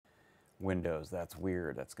Windows. That's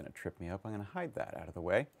weird. That's going to trip me up. I'm going to hide that out of the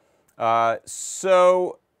way.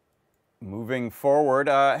 So moving forward,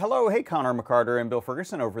 hello, hey Connor McCarter and Bill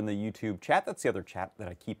Ferguson over in the YouTube chat. That's the other chat that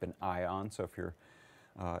I keep an eye on. So if you're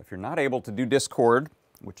not able to do Discord,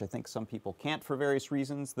 which I think some people can't for various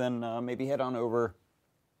reasons, then maybe head on over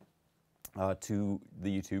to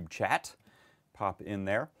the YouTube chat. Pop in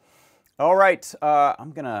there. All right,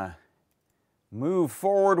 I'm going to move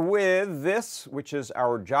forward with this, which is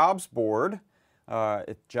our jobs board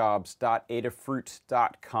at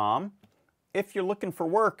jobs.adafruit.com. If you're looking for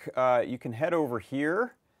work, you can head over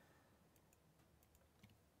here.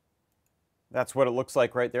 That's what it looks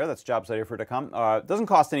like right there. That's jobs.adafruit.com. It doesn't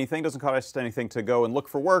cost anything. Doesn't cost anything to go and look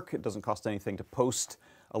for work. It doesn't cost anything to post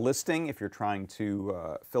a listing if you're trying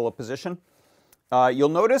to fill a position. You'll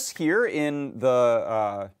notice here in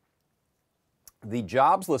the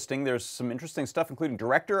jobs listing, there's some interesting stuff, including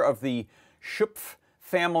director of the Schupf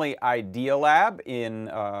Family Idea Lab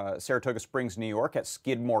in Saratoga Springs, New York at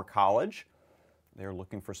Skidmore College. They're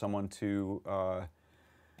looking for someone to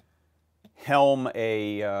helm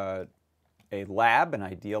a lab, an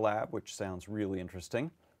idea lab, which sounds really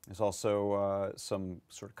interesting. There's also some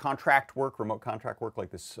sort of contract work, remote contract work,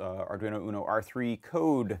 like this Arduino Uno R3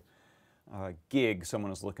 code gig.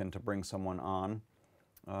 Someone is looking to bring someone on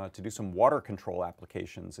to do some water control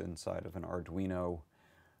applications inside of an Arduino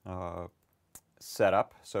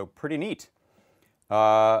setup. So pretty neat.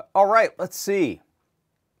 All right, let's see.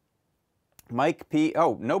 Mike P.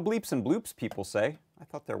 Oh, no bleeps and bloops, people say. I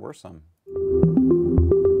thought there were some.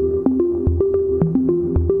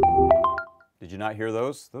 Did you not hear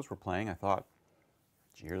those? Those were playing, I thought.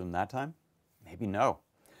 Did you hear them that time? Maybe no.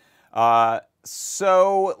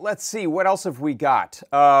 So let's see, what else have we got?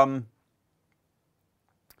 I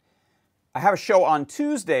have a show on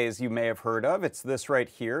Tuesdays you may have heard of. It's this right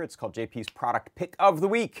here. It's called JP's Product Pick of the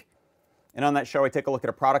Week. And on that show, I take a look at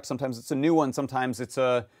a product. Sometimes it's a new one. Sometimes it's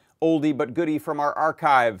a oldie but goodie from our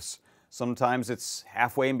archives. Sometimes it's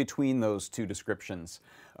halfway in between those two descriptions.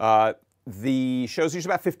 The show's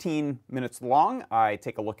usually about 15 minutes long. I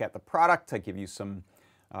take a look at the product. I give you some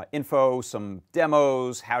info, some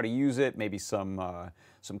demos, how to use it, maybe some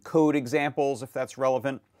code examples if that's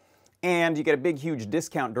relevant. And you get a big, huge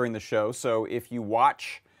discount during the show. So if you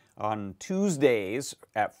watch on Tuesdays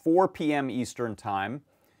at 4 p.m. Eastern Time,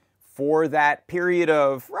 for that period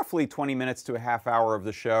of roughly 20 minutes to a half hour of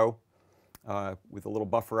the show, with a little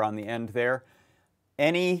buffer on the end there,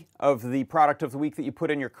 any of the product of the week that you put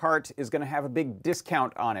in your cart is going to have a big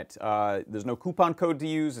discount on it. There's no coupon code to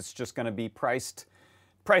use. It's just going to be priced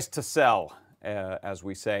to sell, as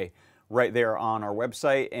we say, right there on our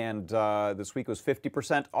website. And this week was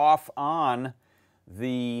 50% off on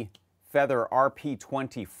the Feather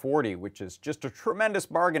RP2040, which is just a tremendous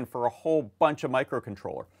bargain for a whole bunch of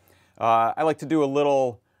microcontroller. I like to do a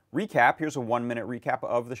little recap. Here's a 1-minute recap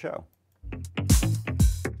of the show.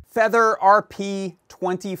 Feather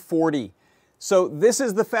RP2040. So this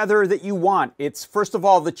is the Feather that you want. It's, first of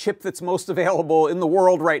all, the chip that's most available in the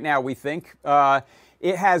world right now, we think.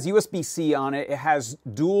 It has USB-C on it. It has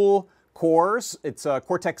dual cores. It's a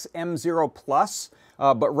Cortex M0 Plus,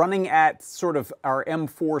 but running at sort of our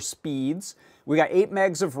M4 speeds. We got 8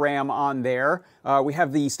 megs of RAM on there. We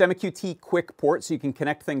have the STEMMA QT quick port, so you can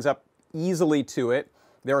connect things up easily to it.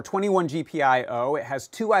 There are 21 GPIO. It has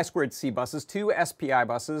 2 I2C buses, 2 SPI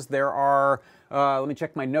buses. There are, let me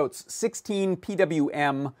check my notes, 16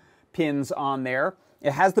 PWM pins on there.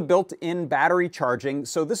 It has the built-in battery charging,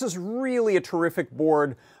 so this is really a terrific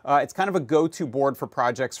board. It's kind of a go-to board for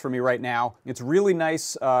projects for me right now. It's really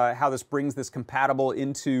nice how this brings this compatible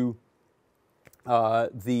into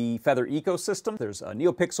the Feather ecosystem. There's a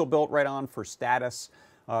NeoPixel built right on for status.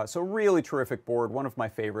 So really terrific board, one of my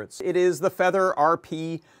favorites. It is the Feather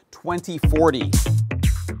RP2040.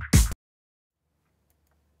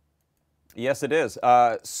 Yes, it is.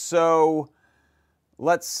 So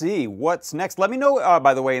let's see, what's next? Let me know,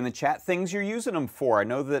 by the way, in the chat, things you're using them for. I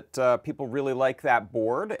know that people really like that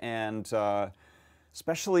board, and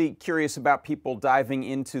especially curious about people diving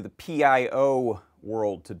into the PIO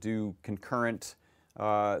world to do concurrent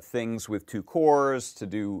things with 2 cores, to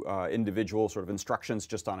do individual sort of instructions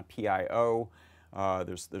just on a PIO.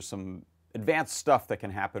 There's some advanced stuff that can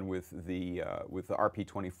happen with the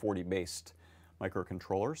RP2040 based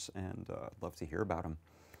microcontrollers, and I'd love to hear about them.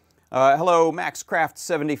 Hello,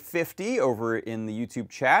 MaxCraft7050 over in the YouTube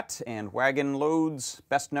chat, and Wagon Loads,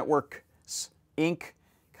 Best Networks Inc.,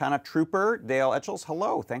 Kana Trooper, Dale Etchels.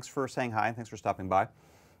 Hello, thanks for saying hi, and thanks for stopping by.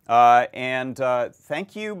 And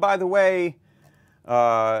thank you, by the way.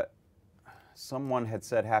 Someone had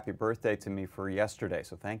said happy birthday to me for yesterday,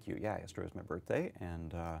 so thank you. Yeah, yesterday was my birthday,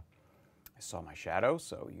 and saw my shadow,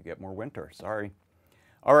 so you get more winter. Sorry.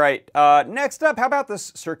 All right, next up, how about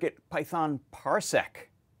this CircuitPython Parsec?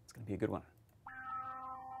 It's going to be a good one.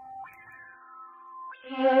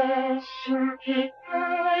 CircuitPython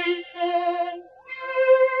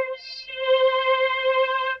Parsec.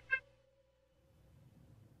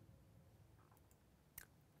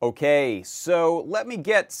 Okay, so let me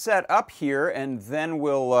get set up here, and then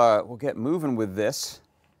we'll get moving with this.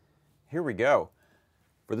 Here we go.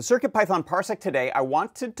 For the CircuitPython Parsec today, I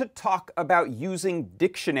wanted to talk about using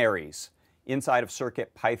dictionaries inside of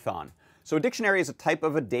CircuitPython. So a dictionary is a type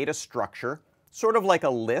of a data structure, sort of like a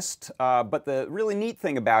list, but the really neat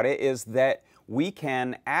thing about it is that we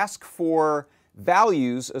can ask for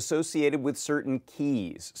values associated with certain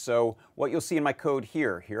keys. So what you'll see in my code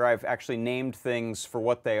here I've actually named things for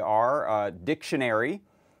what they are. Dictionary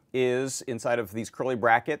is, inside of these curly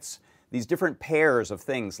brackets, these different pairs of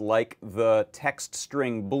things like the text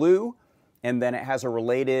string blue, and then it has a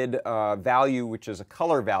related value, which is a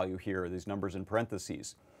color value here, these numbers in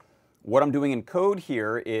parentheses. What I'm doing in code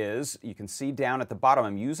here is, you can see down at the bottom,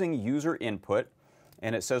 I'm using user input,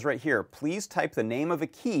 and it says right here, please type the name of a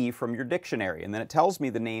key from your dictionary, and then it tells me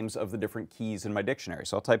the names of the different keys in my dictionary.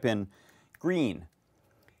 So I'll type in green.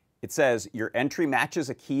 It says your entry matches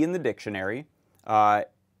a key in the dictionary.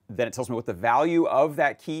 Then it tells me what the value of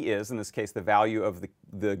that key is. In this case, the value of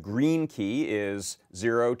the green key is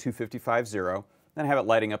 02550. Then I have it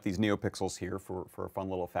lighting up these neopixels here for a fun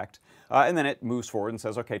little effect. And then it moves forward and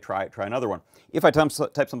says, okay, try another one. If I type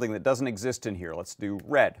something that doesn't exist in here, let's do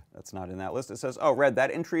red. That's not in that list. It says, oh, red,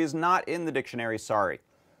 that entry is not in the dictionary, sorry.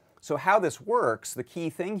 So how this works, the key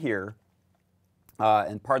thing here,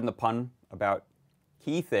 and pardon the pun about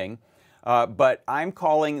key thing, but I'm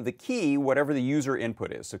calling the key whatever the user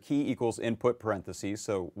input is. So key equals input parentheses.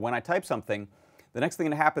 So when I type something, the next thing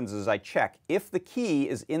that happens is I check if the key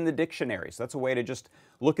is in the dictionary. So that's a way to just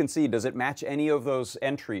look and see, does it match any of those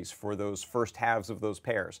entries for those first halves of those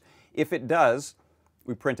pairs? If it does,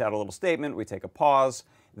 we print out a little statement, we take a pause,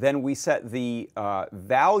 then we set the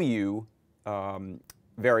value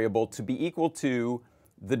variable to be equal to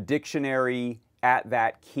the dictionary at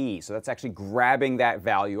that key. So that's actually grabbing that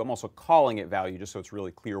value. I'm also calling it value just so it's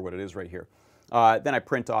really clear what it is right here. Then I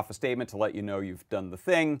print off a statement to let you know you've done the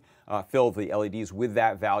thing, fill the LEDs with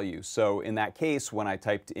that value. So in that case, when I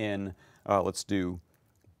typed in, let's do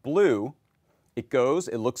blue,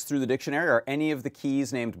 it looks through the dictionary. Are any of the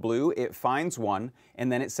keys named blue? It finds one, and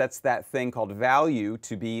then it sets that thing called value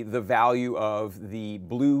to be the value of the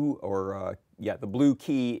blue, or the blue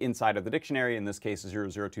key inside of the dictionary. In this case,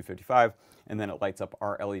 00255, and then it lights up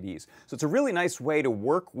our LEDs. So it's a really nice way to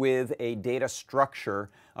work with a data structure,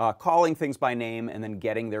 calling things by name and then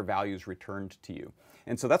getting their values returned to you.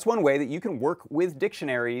 And so that's one way that you can work with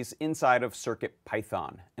dictionaries inside of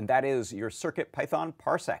CircuitPython, and that is your CircuitPython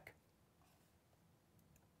Parsec.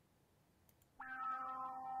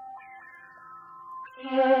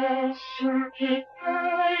 CircuitPython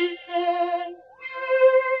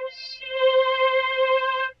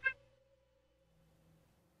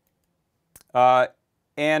Parsec.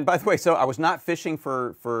 And by the way, so I was not fishing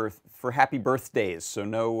for happy birthdays, so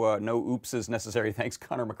no oopses necessary. Thanks,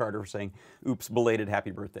 Connor McCarter, for saying oops, belated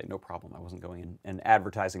happy birthday. No problem. I wasn't going in and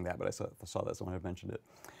advertising that, but I saw that, so I mentioned it.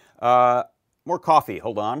 More coffee.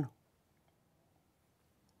 Hold on.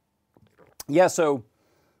 Yeah, so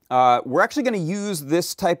we're actually going to use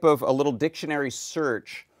this type of a little dictionary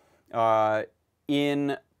search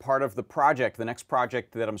in part of the project, the next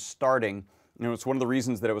project that I'm starting. You know, it's one of the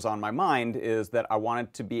reasons that it was on my mind is that I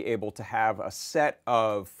wanted to be able to have a set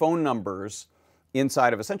of phone numbers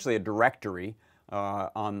inside of essentially a directory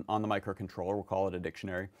on the microcontroller, we'll call it a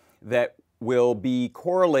dictionary, that will be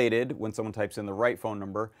correlated when someone types in the right phone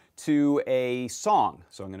number to a song.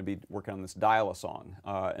 So I'm going to be working on this dial-a-song.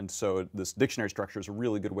 And so this dictionary structure is a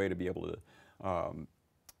really good way to be able to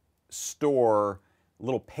store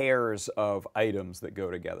little pairs of items that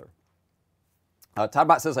go together.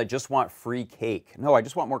 Toddbot says, I just want free cake. No, I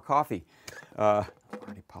just want more coffee. I've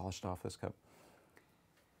already polished off this cup.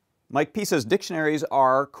 Mike P says, dictionaries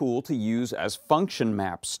are cool to use as function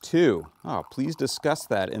maps too. Oh, please discuss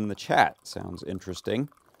that in the chat. Sounds interesting.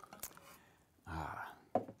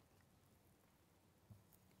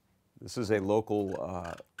 This is a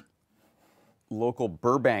local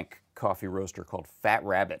Burbank coffee roaster called Fat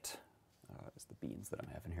Rabbit. It's the beans that I'm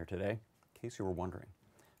having here today, in case you were wondering.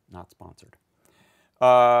 Not sponsored.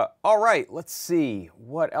 All right, let's see.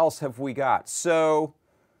 What else have we got? So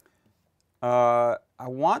I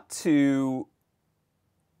want to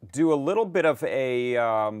do a little bit of a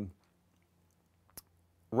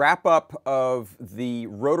wrap up of the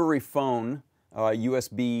rotary phone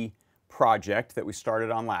USB project that we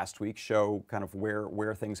started on last week, show kind of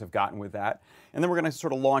where things have gotten with that, and then we're going to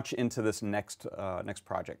sort of launch into this next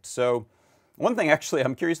project. So one thing, actually,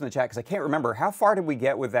 I'm curious in the chat because I can't remember, how far did we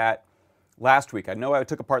get with that last week? I know I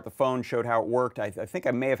took apart the phone, showed how it worked. I think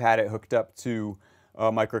I may have had it hooked up to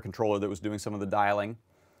a microcontroller that was doing some of the dialing,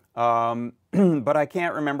 but I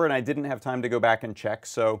can't remember, and I didn't have time to go back and check.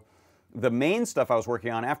 So the main stuff I was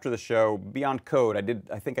working on after the show, beyond code,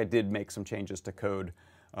 I think I did make some changes to code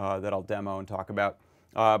that I'll demo and talk about.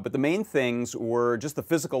 But the main things were just the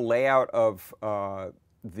physical layout of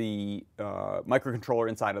the microcontroller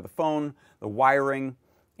inside of the phone, the wiring,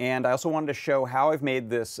 and I also wanted to show how I've made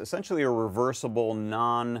this essentially a reversible,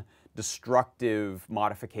 non-destructive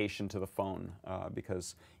modification to the phone.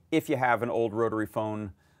 Because if you have an old rotary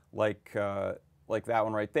phone like that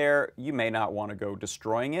one right there, you may not want to go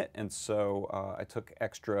destroying it, and so I took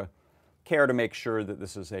extra care to make sure that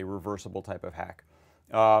this is a reversible type of hack.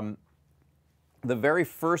 The very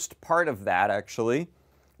first part of that, actually,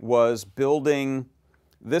 was building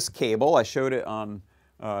this cable. I showed it on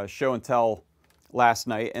Show and Tell last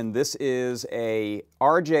night, and this is a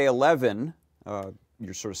RJ11,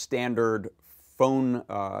 your sort of standard phone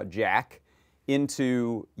jack,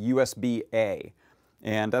 into USB-A.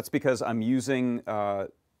 And that's because I'm using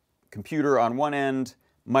computer on one end,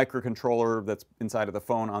 microcontroller that's inside of the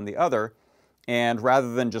phone on the other. And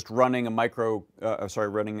rather than just running a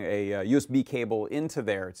running a USB cable into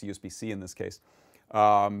there, it's USB-C in this case,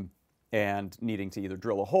 and needing to either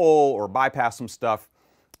drill a hole or bypass some stuff,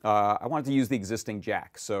 I wanted to use the existing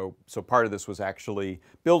jack. So part of this was actually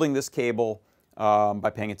building this cable by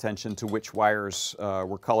paying attention to which wires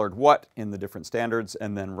were colored what in the different standards,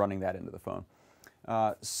 and then running that into the phone.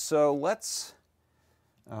 So let's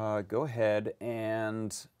go ahead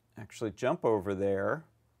and actually jump over there.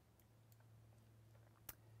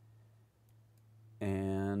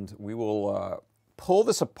 And we will pull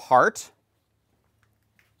this apart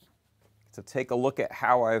to take a look at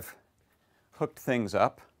how I've hooked things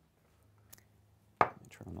up. Let me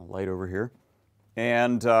turn on the light over here.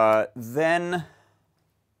 And then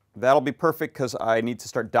that'll be perfect because I need to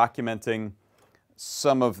start documenting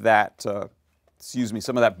some of that,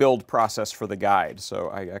 some of that build process for the guide. So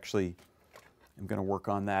I actually am going to work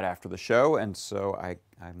on that after the show, and so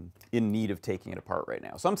I'm in need of taking it apart right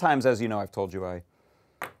now. Sometimes, as you know, I've told you, I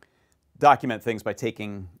document things by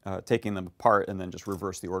taking them apart and then just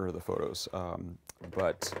reverse the order of the photos.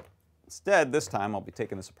 But instead, this time, I'll be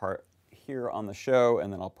taking this apart here on the show,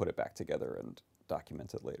 and then I'll put it back together and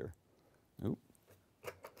document it later. Oop.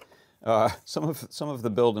 Some of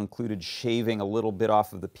the build included shaving a little bit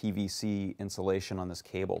off of the PVC insulation on this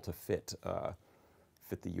cable to fit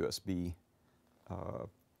the USB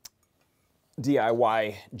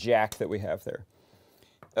DIY jack that we have there.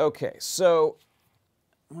 Okay, so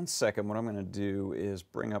one second. What I'm going to do is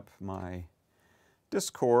bring up my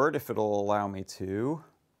Discord, if it'll allow me to,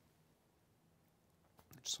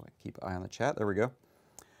 just so I can keep an eye on the chat. There we go.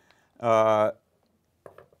 Get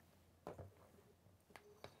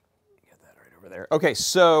that right over there. Okay,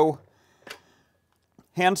 so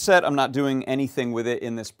handset, I'm not doing anything with it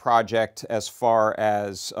in this project as far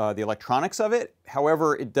as the electronics of it.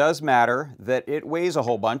 However, it does matter that it weighs a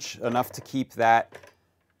whole bunch, enough to keep that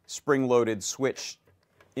spring-loaded switch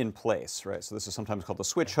in place, right? So this is sometimes called the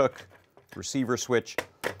switch hook, receiver switch.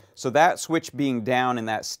 So that switch being down in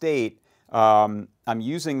that state, I'm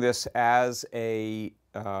using this as a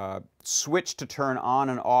switch to turn on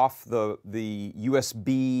and off the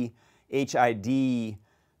USB HID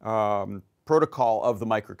protocol of the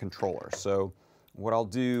microcontroller. So what I'll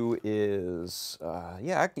do is,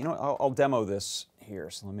 I'll demo this here.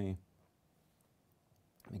 So let me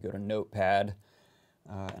go to Notepad,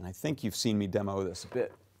 and I think you've seen me demo this a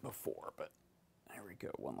bit before, but there we go,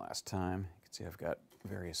 one last time. You can see I've got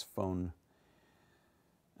various phone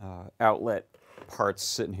outlet parts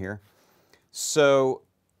sitting here. So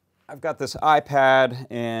I've got this iPad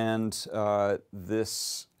and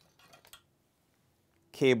this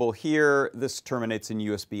cable here. This terminates in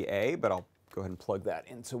USB-A, but I'll go ahead and plug that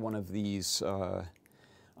into one of these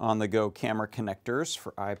on-the-go camera connectors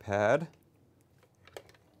for iPad.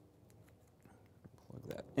 Plug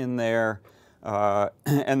that in there.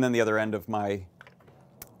 And then the other end of my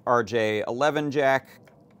RJ11 jack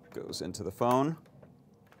goes into the phone.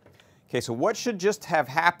 Okay, so what should just have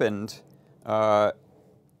happened, and I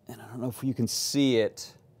don't know if you can see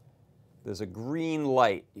it, there's a green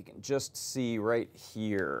light you can just see right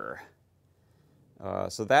here.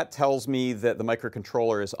 So that tells me that the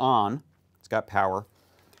microcontroller is on, it's got power,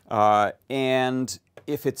 and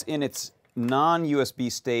if it's in its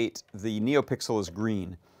non-USB state, the NeoPixel is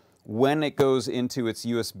green. when it goes into its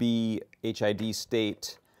USB HID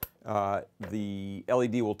state, the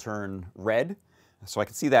LED will turn red. So I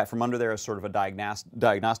can see that from under there as sort of a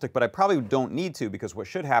diagnostic, but I probably don't need to, because what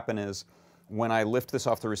should happen is when I lift this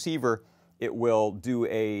off the receiver, it will do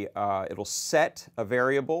it'll set a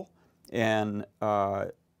variable in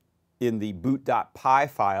the boot.py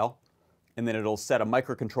file, and then it'll set a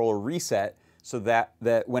microcontroller reset so that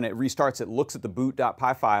when it restarts, it looks at the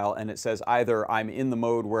boot.py file and it says either I'm in the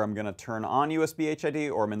mode where I'm going to turn on USB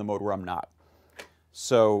HID or I'm in the mode where I'm not.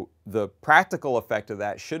 So the practical effect of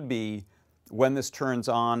that should be when this turns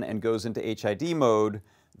on and goes into HID mode,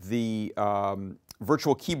 the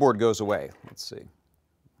virtual keyboard goes away. Let's see.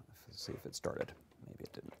 Let's see if it started. Maybe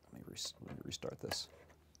it didn't. Let me restart this.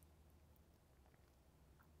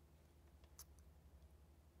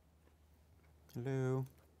 Hello.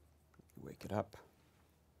 Wake it up.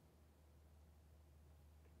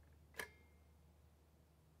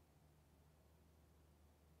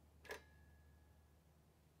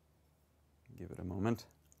 Give it a moment.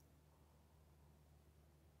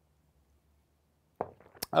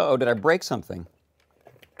 Uh-oh, did I break something?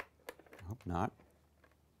 I hope not.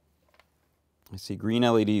 I see green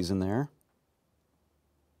LEDs in there.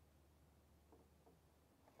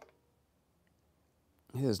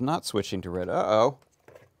 It is not switching to red. Uh-oh.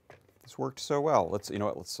 This worked so well. You know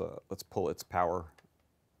what? Let's pull its power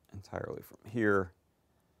entirely from here.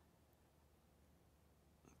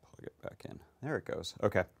 Plug it back in. There it goes.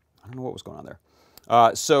 Okay. I don't know what was going on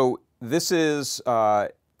there. So this is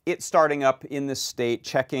it starting up in this state,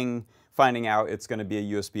 checking, finding out it's going to be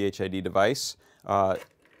a USB HID device.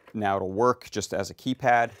 Now it'll work just as a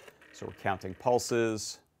keypad. So we're counting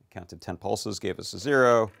pulses. Counted 10 pulses, gave us a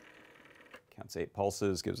 0. Counts 8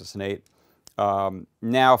 pulses, gives us an 8.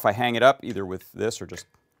 Now if I hang it up, either with this or just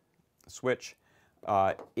a switch,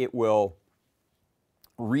 it will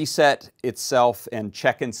reset itself and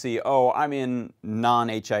check and see, oh, I'm in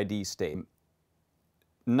non-HID state.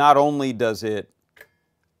 Not only does it,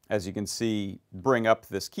 as you can see, bring up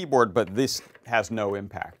this keyboard, but this has no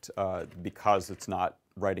impact because it's not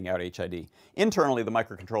writing out HID. Internally, the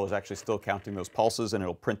microcontroller is actually still counting those pulses, and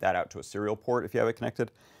it'll print that out to a serial port if you have it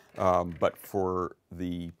connected. But for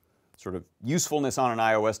the sort of usefulness on an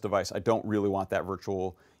iOS device, I don't really want that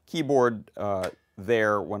virtual keyboard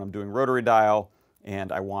there when I'm doing rotary dial,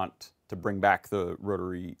 and I want to bring back the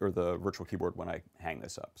rotary or the virtual keyboard when I hang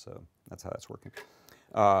this up. So that's how that's working.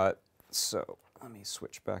 So let me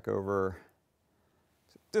switch back over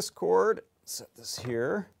to Discord, set this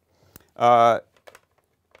here.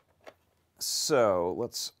 So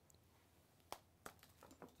let's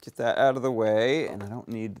get that out of the way, and I don't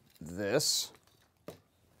need this.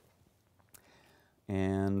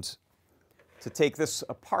 And to take this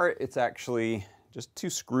apart, it's actually just 2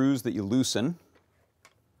 screws that you loosen.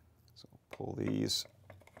 So pull these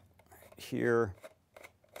right here.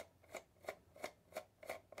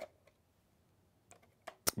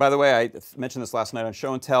 By the way, I mentioned this last night on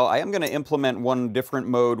Show and Tell. I am going to implement one different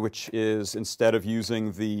mode, which is instead of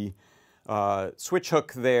using the switch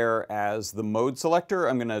hook there as the mode selector,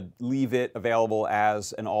 I'm going to leave it available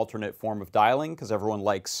as an alternate form of dialing, because everyone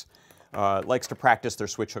likes to practice their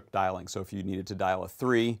switch hook dialing. So if you needed to dial a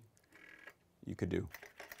 3, you could do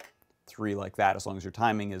 3 like that, as long as your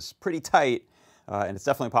timing is pretty tight, and it's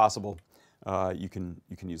definitely possible. You can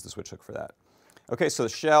use the switch hook for that. Okay, so the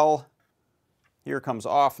shell here comes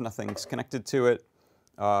off, nothing's connected to it.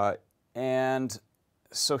 And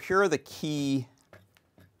so here are the key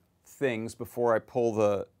things before I pull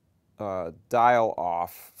the dial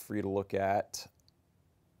off for you to look at.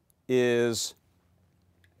 Here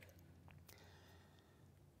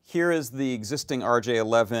is the existing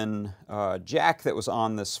RJ11 jack that was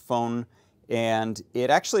on this phone, and it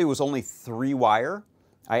actually was only 3-wire.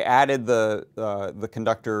 I added the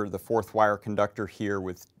conductor, the 4th wire conductor here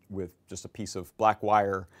with just a piece of black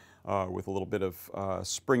wire with a little bit of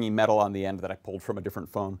springy metal on the end that I pulled from a different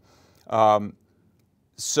phone.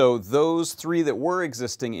 So those 3 that were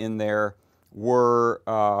existing in there were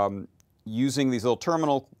using these little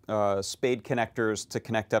terminal spade connectors to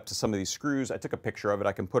connect up to some of these screws. I took a picture of it.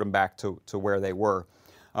 I can put them back to where they were.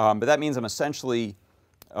 But that means I'm essentially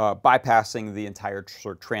bypassing the entire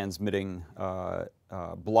sort of transmitting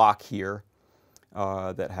block here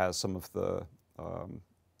that has some of the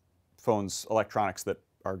phone's electronics that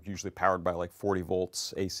are usually powered by like 40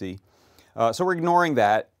 volts AC. So we're ignoring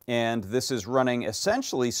that, and this is running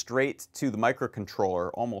essentially straight to the microcontroller,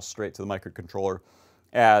 almost straight to the microcontroller,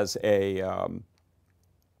 as a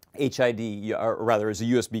HID, or rather as a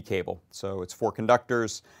USB cable. So it's 4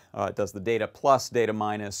 conductors. It does the data plus, data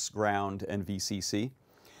minus, ground, and VCC.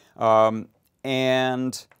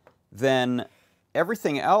 And then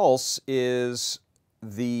everything else is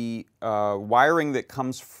the wiring that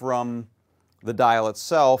comes from the dial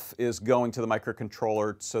itself is going to the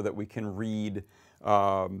microcontroller so that we can read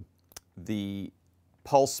the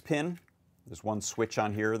pulse pin. There's one switch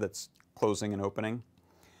on here that's closing and opening,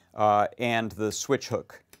 and the switch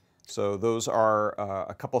hook. So those are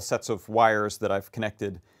a couple of sets of wires that I've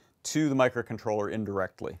connected to the microcontroller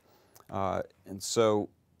indirectly. And so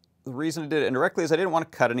the reason I did it indirectly is I didn't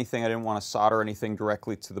want to cut anything. I didn't want to solder anything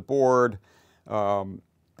directly to the board.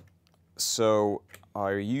 So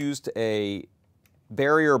I used a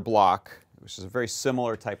barrier block, which is a very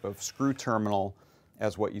similar type of screw terminal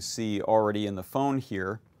as what you see already in the phone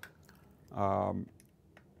here. And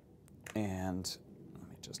let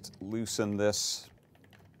me just loosen this.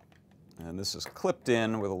 And this is clipped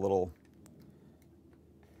in with a little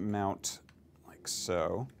mount like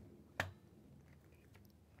so.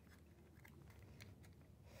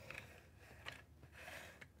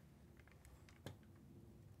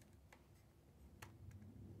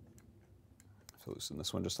 So loosen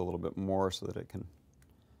this one just a little bit more so that it can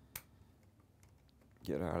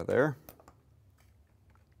get out of there.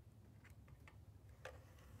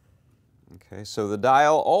 Okay, so the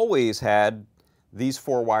dial always had these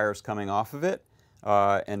 4 wires coming off of it,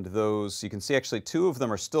 and those, you can see actually 2 of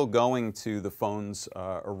them are still going to the phone's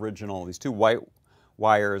original, these 2 white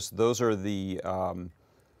wires. Those are the,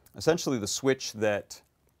 essentially the switch that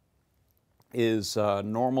is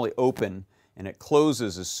normally open and it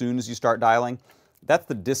closes as soon as you start dialing. That's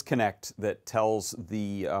the disconnect that tells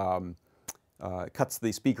the, cuts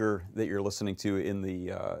the speaker that you're listening to in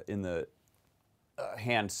the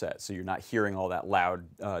handset, so you're not hearing all that loud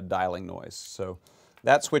dialing noise. So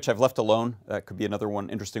that switch I've left alone. That could be another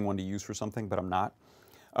one, interesting one to use for something, but I'm not.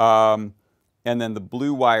 And then the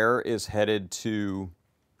blue wire is headed to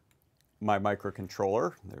my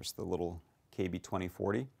microcontroller. There's the little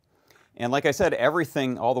KB2040. And like I said,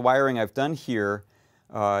 everything, all the wiring I've done here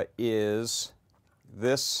is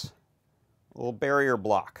this little barrier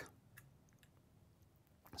block.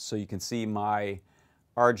 So you can see my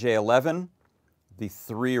RJ11, the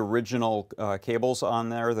 3 original cables on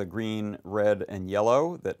there, the green, red, and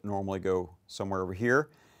yellow that normally go somewhere over here.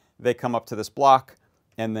 They come up to this block,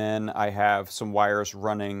 and then I have some wires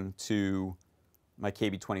running to my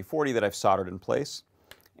KB2040 that I've soldered in place.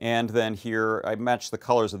 And then here, I matched the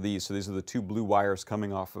colors of these. So these are the 2 blue wires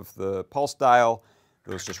coming off of the pulse dial.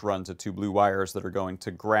 Those just run to 2 blue wires that are going to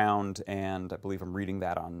ground, and I believe I'm reading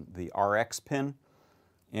that on the RX pin.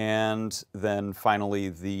 And then finally,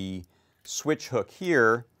 the switch hook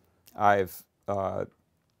here, I've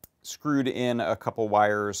screwed in a couple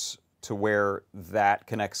wires to where that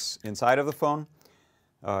connects inside of the phone,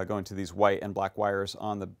 going to these white and black wires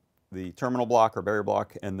on the terminal block or barrier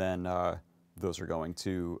block, and then those are going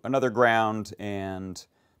to another ground and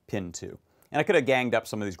pin 2. And I could have ganged up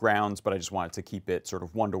some of these grounds, but I just wanted to keep it sort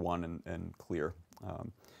of one-to-one and clear.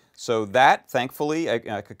 So that, thankfully,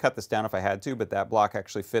 I could cut this down if I had to, but that block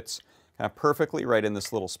actually fits kind of perfectly right in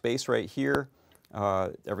this little space right here.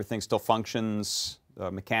 Everything still functions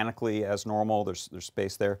mechanically as normal. There's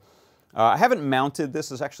space there. I haven't mounted this.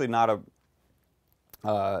 There's actually not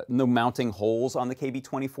no mounting holes on the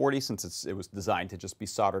KB2040 since it was designed to just be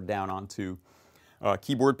soldered down onto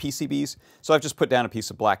keyboard PCBs. So I've just put down a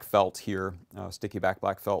piece of black felt here, sticky back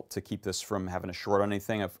black felt, to keep this from having a short on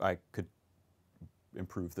anything. I could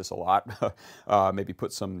improve this a lot. Maybe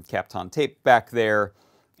put some Kapton tape back there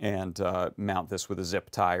and mount this with a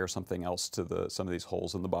zip tie or something else to some of these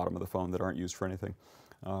holes in the bottom of the phone that aren't used for anything.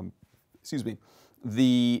 Excuse me.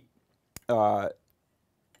 The RJ,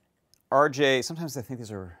 sometimes I think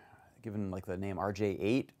these are given like the name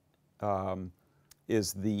RJ8,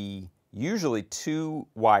 is the usually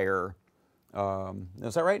 2-wire,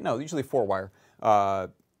 is that right? No, usually 4-wire,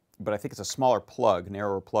 but I think it's a smaller plug,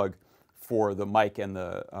 narrower plug for the mic and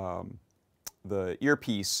the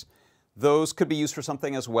earpiece. Those could be used for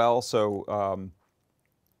something as well, so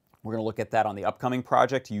we're going to look at that on the upcoming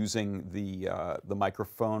project using the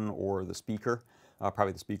microphone or the speaker,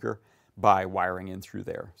 probably the speaker, by wiring in through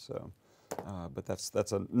there. So, but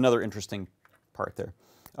that's another interesting part there.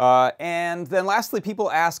 And then lastly, people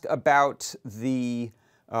ask about the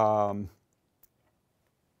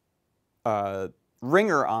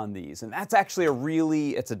ringer on these, and that's actually a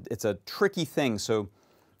really, it's a tricky thing. So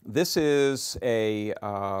this is a,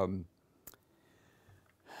 I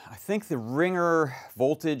think the ringer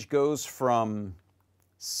voltage goes from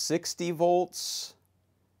 60 volts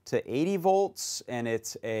to 80 volts, and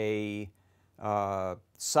it's a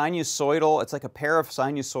sinusoidal, it's like a pair of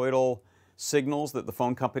sinusoidal signals that the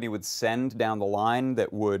phone company would send down the line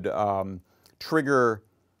that would trigger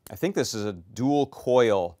I think this is a dual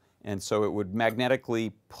coil, and so it would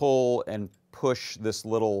magnetically pull and push this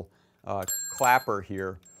little clapper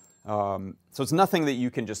here. So it's nothing that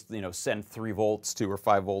you can just send 3 volts to or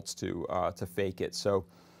 5 volts to fake it. So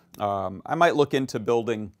I might look into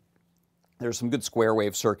building. There's some good square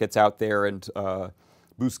wave circuits out there and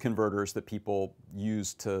boost converters that people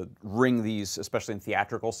use to ring these, especially in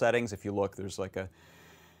theatrical settings. If you look, there's like a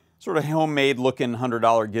sort of homemade looking $100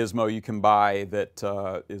 gizmo you can buy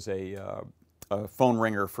that is a phone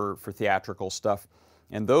ringer for theatrical stuff.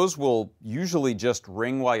 And those will usually just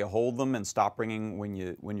ring while you hold them and stop ringing when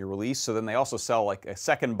you release. So then they also sell like a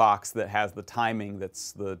second box that has the timing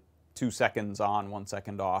that's the 2 seconds on, 1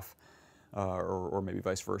 second off, or maybe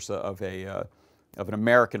vice versa of an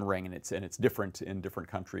American ring, and it's different in different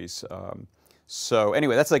countries. So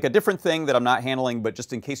anyway, that's like a different thing that I'm not handling. But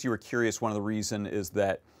just in case you were curious, one of the reasons is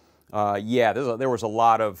that yeah, there was a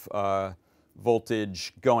lot of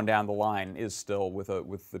voltage going down the line is still with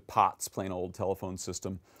the POTS, plain old telephone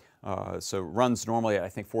system. So it runs normally at I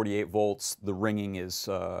think 48 volts. The ringing is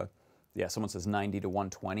yeah, someone says 90 to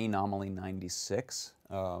 120, nominally 96.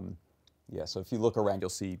 Yeah, so if you look around, you'll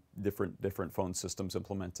see different phone systems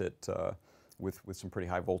implement it with some pretty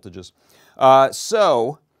high voltages.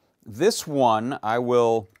 So this one I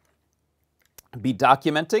will be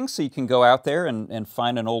documenting, so you can go out there and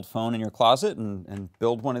find an old phone in your closet and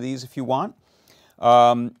build one of these if you want.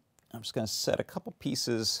 I'm just going to set a couple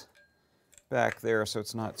pieces back there so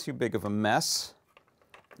it's not too big of a mess.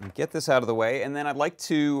 And get this out of the way, and then I'd like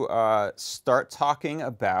to start talking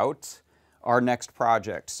about our next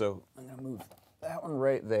project. So I'm going to move that one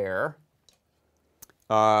right there.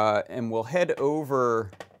 And we'll head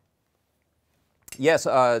over. Yes,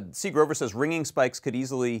 C. Grover says ringing spikes could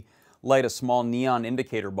easily light a small neon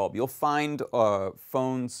indicator bulb. You'll find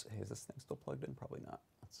phones. Hey, is this thing still plugged in? Probably not.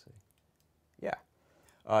 Let's see.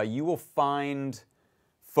 Yeah. You will find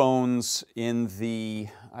phones in the,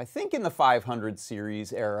 I think in the 500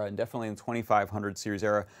 series era, and definitely in the 2500 series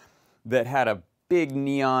era, that had a big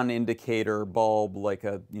neon indicator bulb, like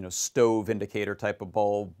a stove indicator type of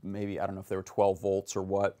bulb. Maybe, I don't know if they were 12 volts or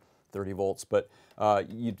what, 30 volts, but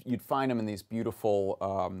you'd find them in these beautiful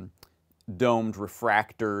domed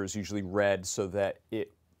refractors, usually red, so that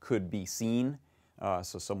it could be seen.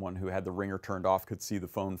 So someone who had the ringer turned off could see the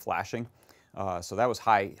phone flashing. So that was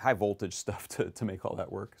high voltage stuff to make all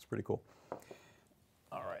that work. It's pretty cool.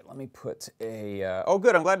 All right, let me put a. Oh,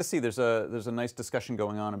 good. I'm glad to see there's a nice discussion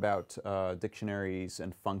going on about dictionaries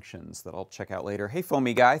and functions that I'll check out later. Hey,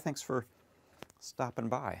 Foamy Guy, thanks for stopping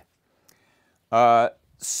by.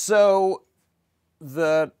 So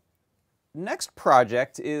the next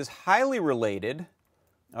project is highly related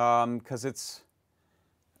because it's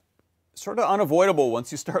sort of unavoidable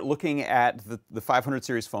once you start looking at the 500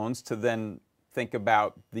 series phones to then think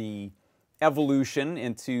about the evolution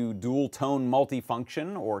into dual tone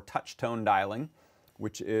multifunction or touch tone dialing,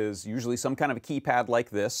 which is usually some kind of a keypad like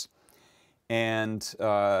this. And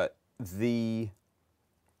the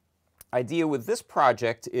idea with this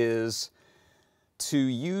project is to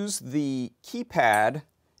use the keypad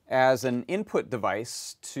as an input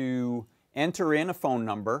device to enter in a phone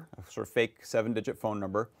number, a sort of fake 7-digit phone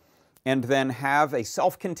number, and then have a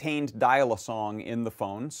self-contained dial-a-song in the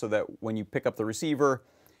phone so that when you pick up the receiver,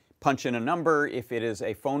 punch in a number. If it is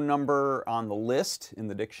a phone number on the list in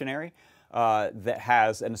the dictionary that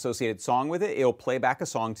has an associated song with it, it'll play back a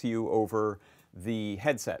song to you over the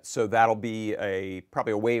headset. So that'll be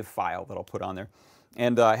probably a WAV file that I'll put on there.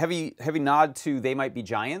 And heavy nod to They Might Be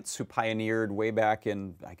Giants, who pioneered way back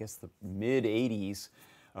in, I guess, the mid-'80s,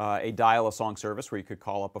 a dial-a-song service where you could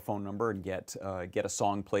call up a phone number and get a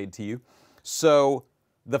song played to you. So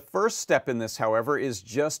the first step in this, however, is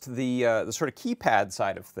just the sort of keypad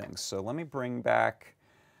side of things. So let me bring back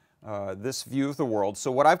this view of the world. So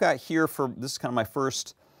what I've got here for this is kind of my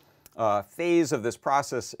first phase of this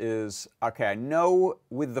process is, okay, I know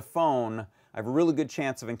with the phone I have a really good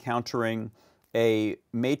chance of encountering a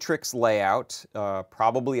matrix layout,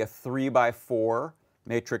 probably a 3x4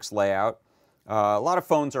 matrix layout. A lot of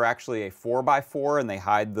phones are actually a 4x4 and they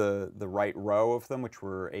hide the right row of them, which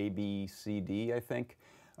were A, B, C, D, I think.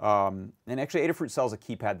 And actually Adafruit sells a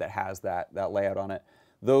keypad that has that layout on it.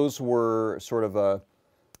 Those were sort of a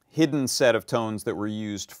hidden set of tones that were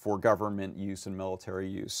used for government use and military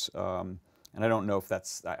use. And I don't know if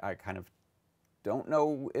that's, I kind of don't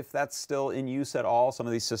know if that's still in use at all. Some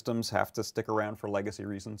of these systems have to stick around for legacy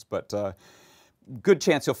reasons, but good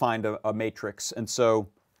chance you'll find a matrix. And so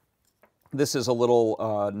this is a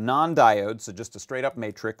little non-diode, so just a straight up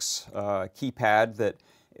matrix keypad that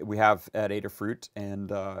we have at Adafruit. And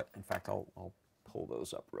in fact, I'll pull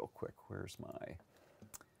those up real quick. Where's my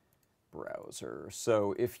browser.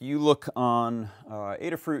 So if you look on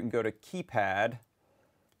Adafruit and go to keypad,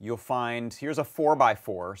 you'll find, here's a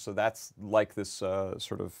 4x4, so that's like this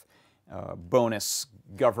sort of bonus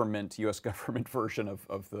government, US government version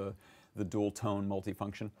of the dual tone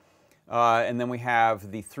multifunction. And then we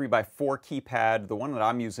have the 3x4 keypad. The one that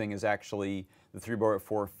I'm using is actually the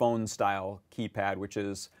 3x4 phone style keypad, which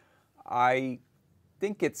is, I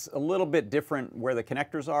think it's a little bit different where the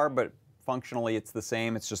connectors are, but functionally it's the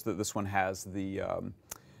same. It's just that this one has the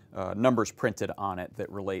numbers printed on it that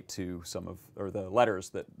relate to some of, or the letters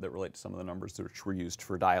that relate to some of the numbers which were used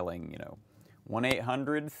for dialing,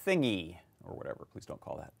 1-800-thingy, or whatever. Please don't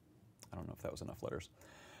call that. I don't know if that was enough letters.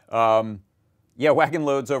 Yeah, Wagon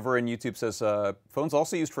Loads over in YouTube says, phones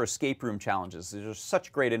also used for escape room challenges. These are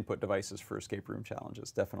such great input devices for escape room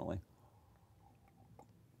challenges, definitely.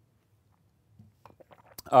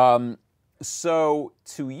 So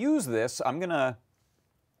to use this, I'm going to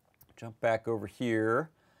jump back over here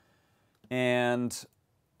and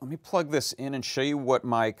let me plug this in and show you what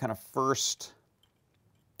my kind of first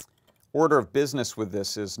order of business with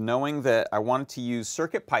this is, knowing that I wanted to use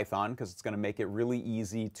CircuitPython because it's going to make it really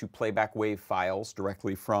easy to play back WAV files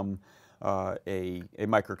directly from a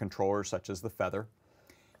microcontroller such as the Feather.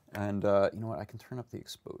 And you know what, I can turn up the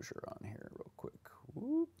exposure on here real quick.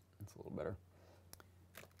 Whoop, that's a little better.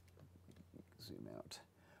 Zoom out.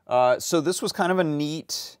 So this was kind of a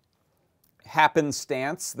neat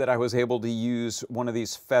happenstance that I was able to use one of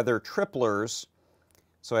these Feather tripplers.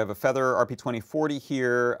 So I have a Feather RP2040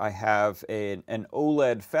 here, I have an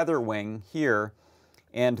OLED Feather wing here,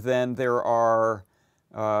 and then there are,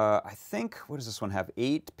 I think, what does this one have?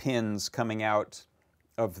 8 pins coming out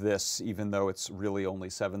of this, even though it's really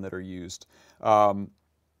only 7 that are used. And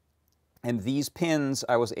these pins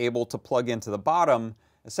I was able to plug into the bottom,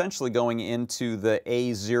 essentially going into the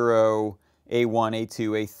A0, A1,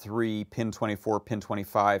 A2, A3, pin 24, pin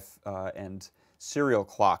 25, and serial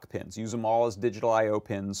clock pins. Use them all as digital I/O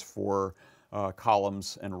pins for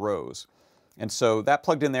columns and rows. And so that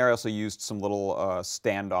plugged in there. I also used some little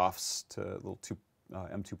standoffs, little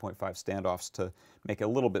M2.5 standoffs to make it a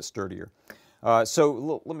little bit sturdier.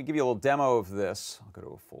 So let me give you a little demo of this. I'll go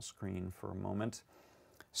to a full screen for a moment.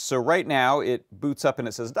 So right now it boots up and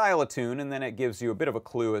it says dial a tune, and then it gives you a bit of a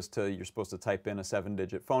clue as to you're supposed to type in a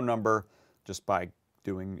 7-digit phone number just by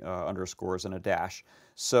doing underscores and a dash.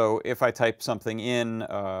 So if I type something in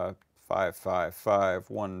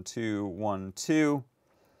 5551212,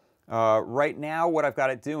 right now what I've got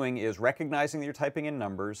it doing is recognizing that you're typing in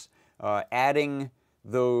numbers, adding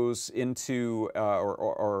those into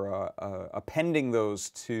or appending those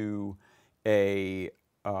to a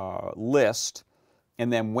list,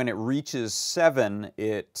 and then when it reaches 7,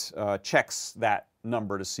 it checks that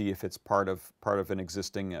number to see if it's part of an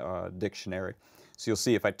existing dictionary. So you'll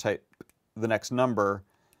see if I type the next number,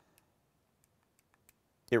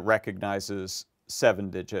 it recognizes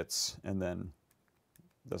 7 digits, and then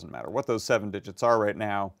it doesn't matter what those 7 digits are right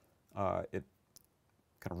now, it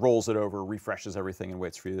kind of rolls it over, refreshes everything, and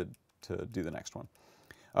waits for you to do the next one.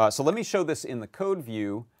 So let me show this in the code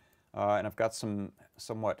view, and I've got some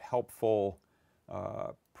somewhat helpful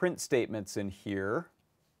print statements in here.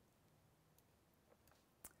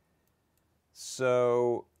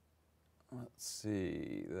 So let's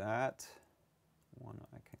see, that one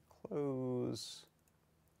I can close.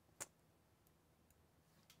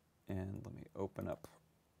 And let me open up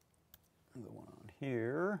the one on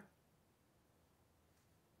here.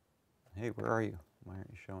 Hey, where are you? Why aren't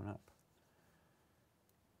you showing up?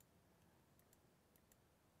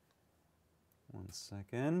 One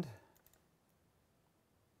second.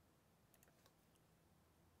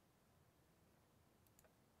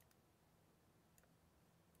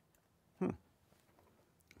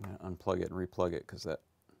 I'm going to unplug it and replug it because that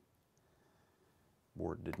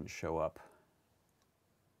board didn't show up.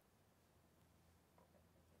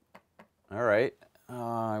 All right.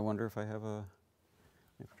 I wonder if I have a,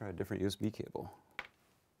 maybe try a different USB cable.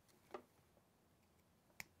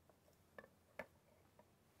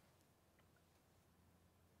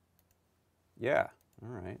 Yeah, all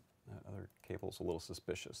right. That other cable's a little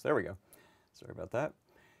suspicious. There we go. Sorry about that.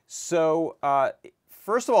 So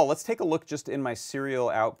first of all, let's take a look just in my serial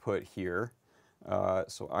output here.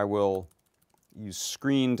 So I will use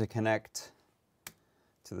screen to connect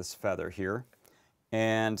to this Feather here.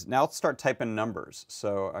 And now let's start typing numbers.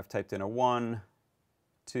 So I've typed in a 1,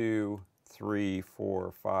 2, 3,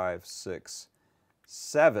 4, 5, 6,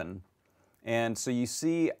 7. And so you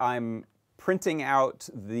see I'm printing out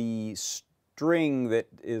the string that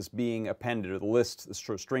is being appended, or the list, the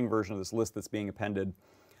string version of this list that's being appended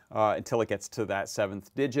until it gets to that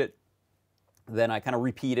 7th digit. Then I kind of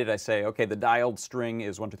repeat it. I say, okay, the dialed string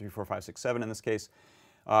is 1, 2, 3, 4, 5, 6, 7 in this case.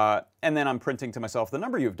 And then I'm printing to myself, the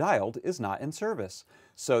number you've dialed is not in service.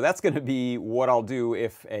 So that's going to be what I'll do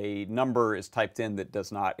if a number is typed in that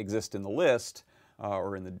does not exist in the list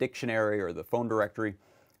or in the dictionary or the phone directory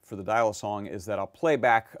for the dial-a-song, is that I'll play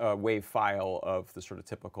back a WAV file of the sort of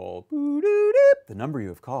typical, the number you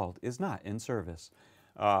have called is not in service,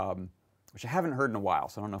 which I haven't heard in a while,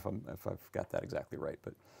 so I don't know if I've got that exactly right.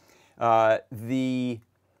 But let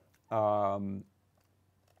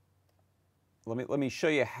me show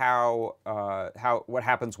you what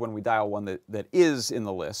happens when we dial one that is in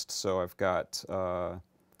the list. So I've got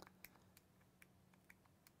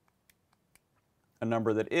a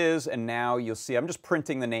number that is, and now you'll see I'm just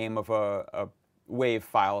printing the name of a WAV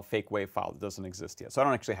file, a fake WAV file that doesn't exist yet. So I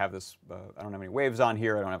don't actually have this, I don't have any waves on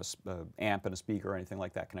here, I don't have an amp and a speaker or anything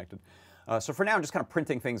like that connected. So for now I'm just kind of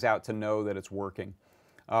printing things out to know that it's working.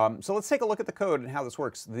 So let's take a look at the code and how this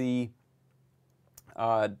works. The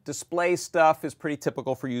display stuff is pretty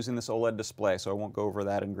typical for using this OLED display, so I won't go over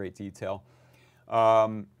that in great detail.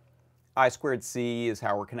 I2C is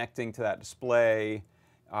how we're connecting to that display.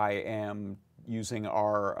 I am using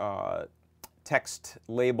our text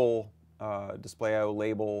label, display.io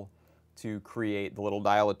label, to create the little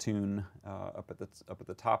dial-a-tune up at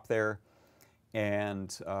the top there,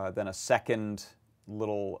 and then a second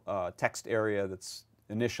little text area that's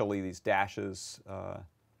initially these dashes,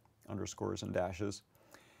 underscores and dashes.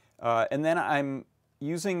 And then I'm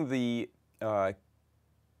using the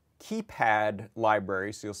keypad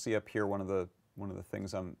library. So you'll see up here one of the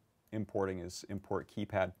things I'm importing is import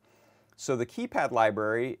keypad. So the keypad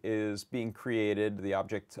library is being created, the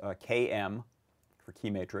object km for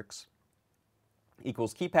key matrix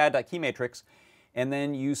equals keypad.keymatrix, and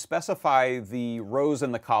then you specify the rows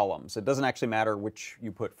and the columns. It doesn't actually matter which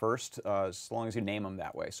you put first, as long as you name them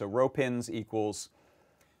that way. So row pins equals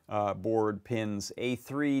board pins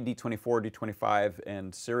A3, D24, D25,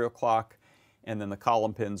 and serial clock, and then the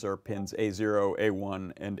column pins are pins A0,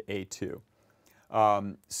 A1, and A2.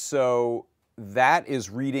 So that is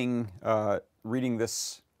reading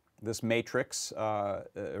this matrix,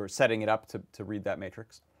 or setting it up to read that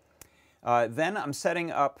matrix. Then I'm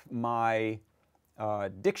setting up my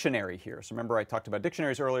dictionary here. So remember I talked about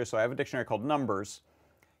dictionaries earlier, so I have a dictionary called numbers,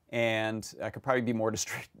 and I could probably be more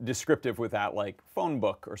descriptive with that, like phone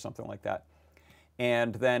book or something like that.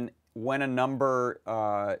 And then when a number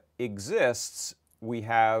exists, we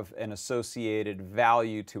have an associated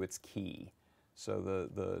value to its key. So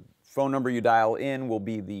the phone number you dial in will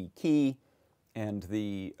be the key, and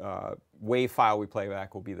the WAV file we play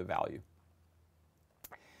back will be the value.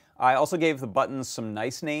 I also gave the buttons some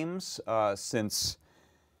nice names, since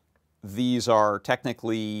these are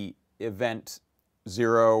technically event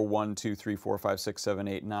 0, 1, 2, 3, 4, 5, 6, 7,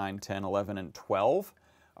 8, 9, 10, 11, and 12.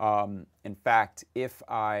 In fact, if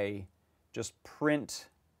I just print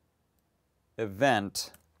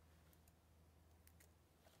event,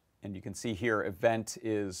 and you can see here event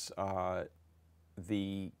is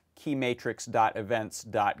the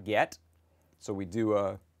keymatrix.events.get. So we do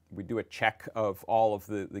a check of all of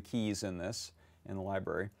the keys in this, in the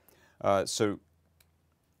library. So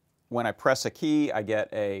when I press a key, I get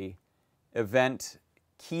a event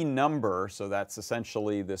key number, so that's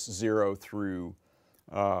essentially this 0 through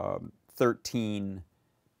 13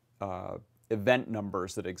 event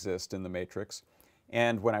numbers that exist in the matrix.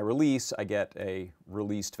 And when I release, I get a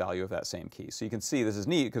released value of that same key. So you can see this is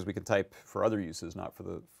neat because we can type for other uses, not for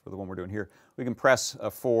the one we're doing here. We can press a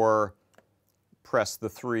 4, press the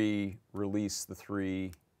 3, release the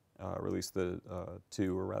 3, release the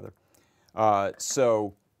 2, or rather.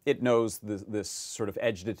 So it knows this sort of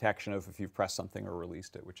edge detection of if you've pressed something or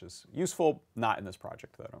released it, which is useful. Not in this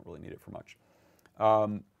project, though. I don't really need it for much.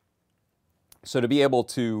 So to be able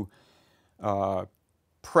to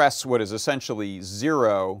press what is essentially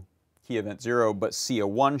 0, key event 0, but see a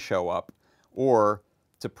 1 show up, or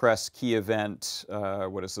to press key event,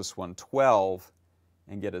 what is this one, 12,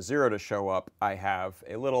 and get a 0 to show up, I have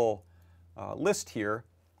a little list here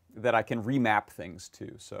that I can remap things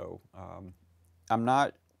to. So I'm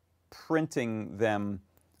not printing them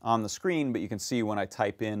on the screen, but you can see when I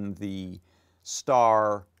type in the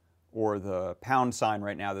star or the pound sign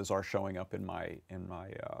right now, those are showing up in my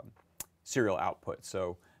serial output.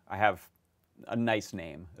 So I have a nice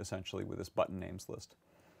name, essentially, with this button names list.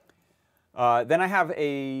 Then I have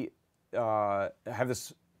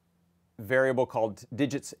this variable called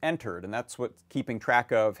digits entered, and that's what's keeping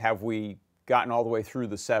track of, have we gotten all the way through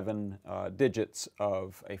the 7 digits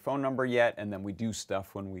of a phone number yet, and then we do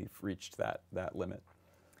stuff when we've reached that limit.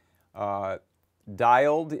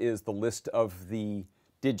 Dialed is the list of the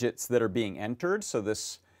digits that are being entered. So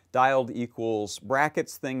this dialed equals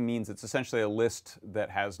brackets thing means it's essentially a list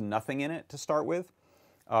that has nothing in it to start with.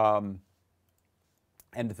 And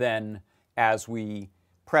then as we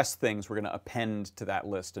press things, we're going to append to that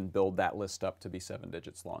list and build that list up to be 7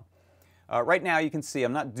 digits long. Right now you can see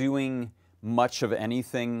I'm not doing much of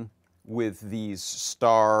anything with these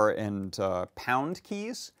star and pound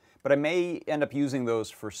keys, but I may end up using those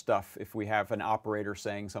for stuff if we have an operator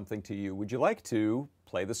saying something to you. Would you like to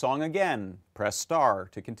play the song again? Press star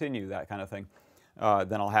to continue, that kind of thing.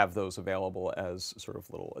 Then I'll have those available as sort of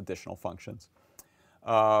little additional functions.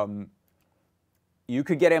 You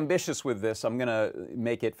could get ambitious with this. I'm going to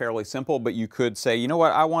make it fairly simple, but you could say, you know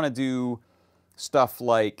what, I want to do stuff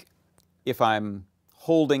like if I'm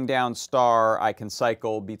holding down star, I can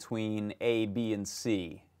cycle between A, B, and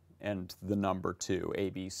C, and the number 2,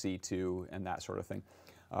 A, B, C, 2, and that sort of thing.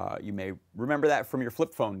 You may remember that from your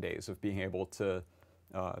flip phone days of being able to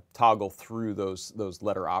toggle through those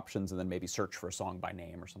letter options and then maybe search for a song by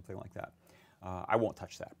name or something like that. I won't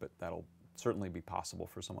touch that, but that'll certainly be possible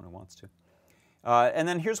for someone who wants to. And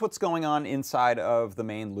then here's what's going on inside of the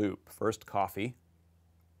main loop. First, coffee.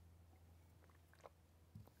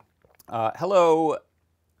 Hello,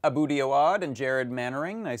 Abu Diawad and Jared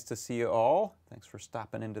Mannering. Nice to see you all. Thanks for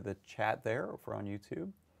stopping into the chat there over on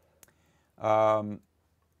YouTube.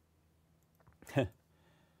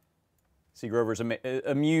 See, Grover's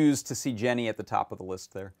amused to see Jenny at the top of the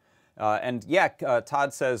list there. And yeah,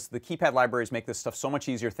 Todd says, the keypad libraries make this stuff so much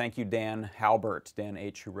easier. Thank you, Dan Halbert, Dan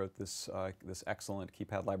H., who wrote this, this excellent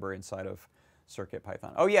keypad library inside of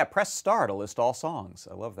CircuitPython. Oh yeah, press star to list all songs.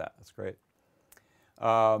 I love that. That's great.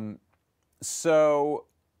 So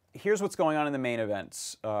here's what's going on in the main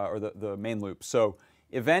events, or the main loop. So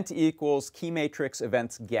event equals key matrix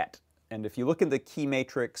events get. And if you look at the key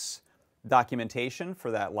matrix documentation for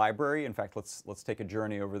that library, in fact, let's take a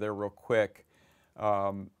journey over there real quick.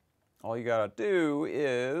 All you gotta do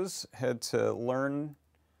is head to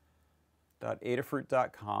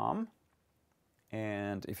learn.adafruit.com,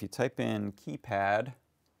 and if you type in keypad,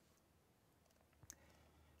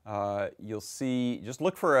 you'll see, just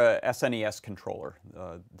look for a SNES controller.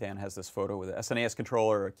 Dan has this photo with an SNES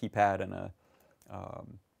controller, a keypad, and a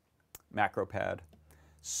macro pad.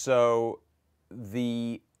 So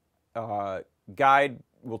the guide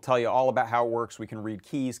will tell you all about how it works. We can read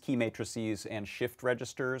keys, key matrices, and shift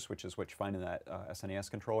registers, which is what you find in that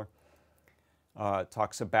SNES controller. It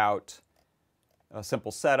talks about a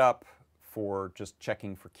simple setup for just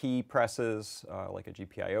checking for key presses, like a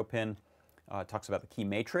GPIO pin. It talks about the key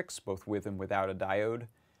matrix, both with and without a diode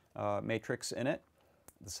matrix in it.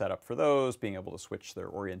 The setup for those, being able to switch their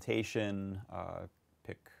orientation,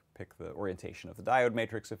 pick the orientation of the diode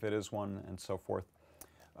matrix if it is one, and so forth.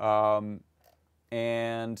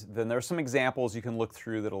 And then there's some examples you can look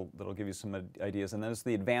through that'll give you some ideas. And then there's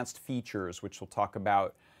the advanced features, which will talk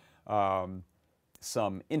about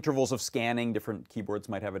some intervals of scanning. Different keyboards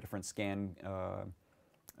might have a different scan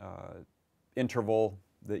interval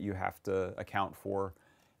that you have to account for.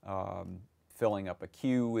 Filling up a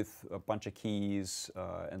queue with a bunch of keys,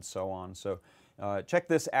 and so on. So check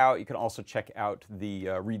this out. You can also check out the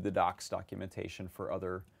read the docs documentation for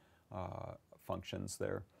other functions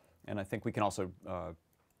there. And I think we can also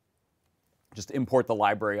just import the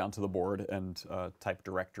library onto the board and type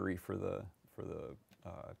directory for the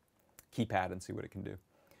keypad and see what it can do.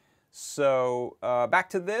 So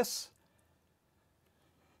back to this.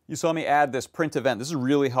 You saw me add this print event. This is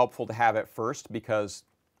really helpful to have at first because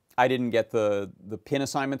I didn't get the pin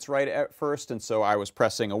assignments right at first, and so I was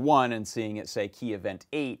pressing a 1 and seeing it say key event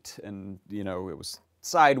 8, and you know it was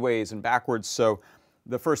sideways and backwards. So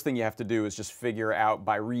the first thing you have to do is just figure out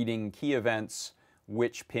by reading key events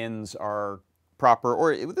which pins are proper.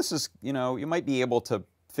 Or this is, you know, you might be able to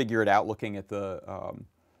figure it out looking at the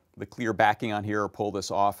clear backing on here, or pull this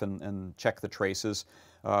off and check the traces.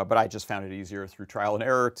 But I just found it easier through trial and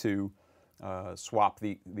error to swap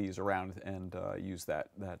these around and use that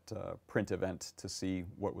print event to see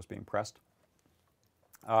what was being pressed.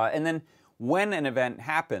 And then when an event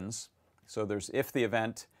happens, so there's if the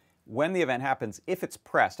event, when the event happens, if it's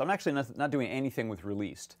pressed. I'm actually not doing anything with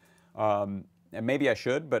released. And maybe I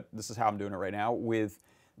should, but this is how I'm doing it right now. With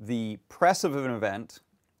the press of an event,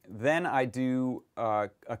 then I do a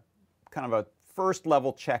kind of a first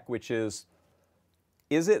level check, which is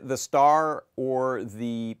it the star or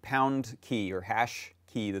the pound key or hash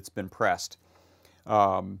key that's been pressed?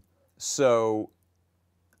 So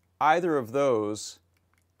either of those,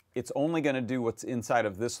 it's only going to do what's inside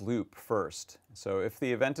of this loop first. So if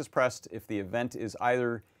the event is pressed, if the event is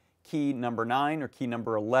either key number 9 or key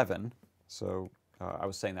number 11, so I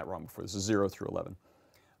was saying that wrong before, this is 0 through 11.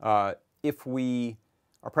 If we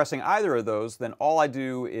are pressing either of those, then all I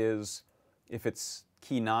do is, if it's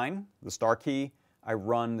key 9, the star key, I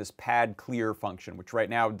run this pad clear function, which right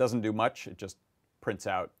now doesn't do much. It just prints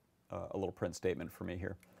out a little print statement for me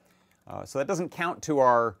here. So that doesn't count to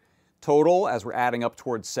our total as we're adding up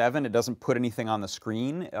towards 7. It doesn't put anything on the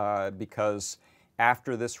screen because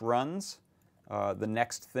after this runs, the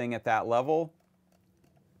next thing at that level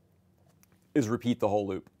is repeat the whole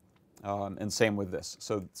loop. And same with this.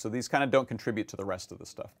 So these kind of don't contribute to the rest of the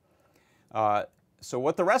stuff. So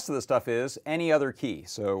what the rest of the stuff is, any other key.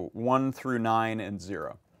 So 1 through 9 and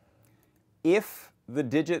 0. If the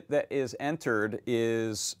digit that is entered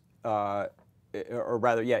is, or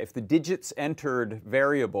rather, yeah, if the digits entered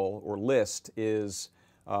variable or list is,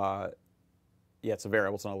 yeah, it's a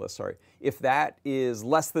variable, it's not a list, sorry. If that is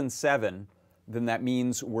less than 7, then that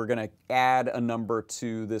means we're going to add a number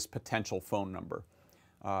to this potential phone number.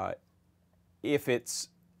 If it's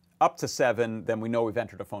up to 7, then we know we've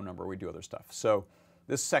entered a phone number. We do other stuff. So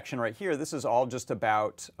this section right here, this is all just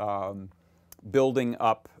about building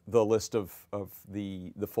up the list of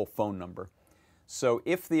the full phone number. So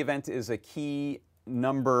if the event is a key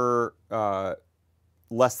number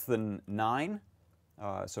less than 9,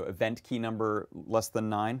 so event key number less than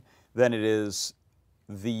 9, then it is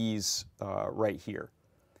these right here.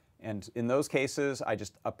 And in those cases, I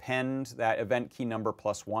just append that event key number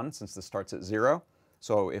plus 1, since this starts at 0.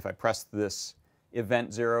 So if I press this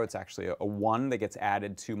event 0, it's actually a 1 that gets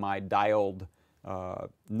added to my dialed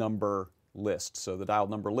number list. So the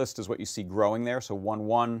dialed number list is what you see growing there. So 1,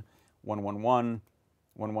 1, 1, 1, 1,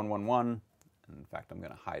 1, 1, 1, 1. And in fact, I'm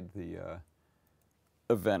going to hide the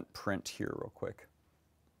event print here real quick.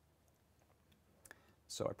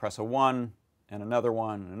 So I press a 1, and another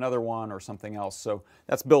 1, and another 1, or something else. So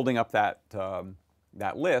that's building up that,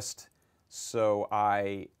 that list. So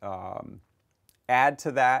I add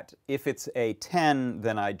to that. If it's a 10,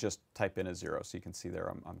 then I just type in a 0. So you can see there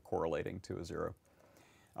I'm correlating to a 0.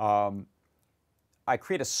 I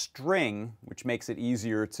create a string, which makes it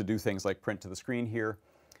easier to do things like print to the screen here.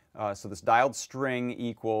 So this dialed string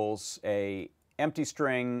equals a empty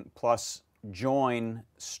string plus join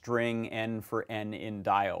string n for n in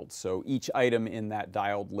dialed. So each item in that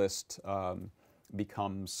dialed list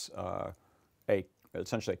becomes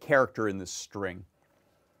essentially a character in this string.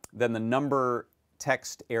 Then the number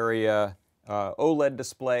text area OLED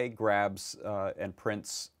display grabs and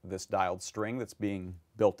prints this dialed string that's being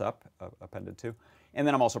built up, appended to. And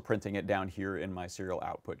then I'm also printing it down here in my serial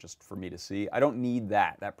output just for me to see. I don't need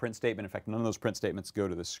that print statement. In fact, none of those print statements go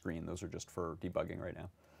to this screen. Those are just for debugging right now.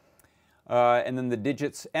 And then the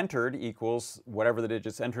digits entered equals whatever the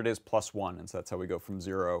digits entered is plus 1. And so that's how we go from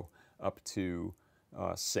 0 up to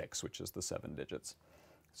 6, which is the 7 digits.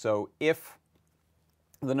 So if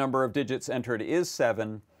the number of digits entered is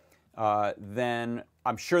 7, then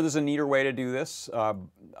I'm sure there's a neater way to do this,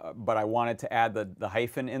 but I wanted to add the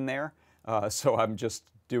hyphen in there. So I'm just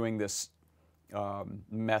doing this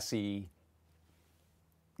messy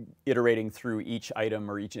iterating through each item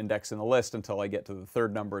or each index in the list until I get to the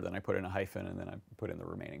third number, then I put in a hyphen, and then I put in the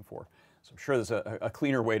remaining 4. So I'm sure there's a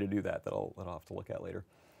cleaner way to do that that I'll have to look at later.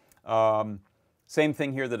 Same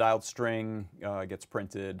thing here, the dialed string gets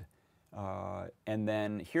printed. And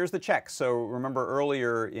then here's the check. So remember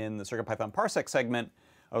earlier in the CircuitPython parsec segment,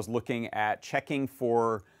 I was looking at checking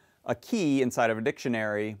for a key inside of a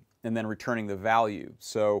dictionary and then returning the value.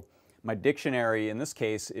 So my dictionary in this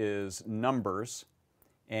case is numbers.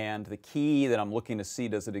 And the key that I'm looking to see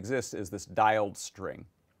does it exist is this dialed string.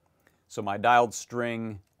 So my dialed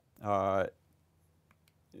string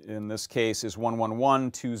in this case is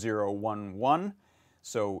 1112011.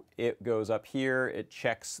 So it goes up here, it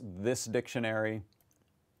checks this dictionary.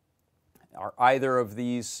 Are either of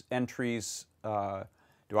these entries,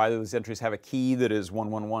 do either of these entries have a key that is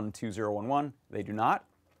 1112011? They do not.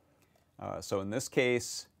 So in this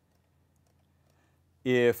case,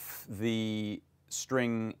 if the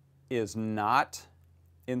string is not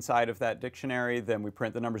inside of that dictionary, then we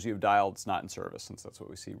print the numbers you've dialed. It's not in service, since that's what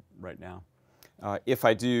we see right now. If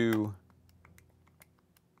I do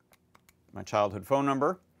my childhood phone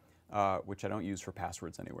number, which I don't use for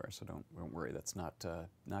passwords anywhere, so don't worry, that's not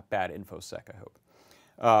bad InfoSec, I hope.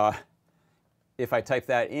 If I type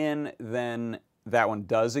that in, then that one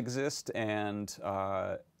does exist, and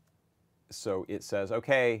so it says,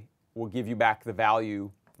 okay, we'll give you back the value,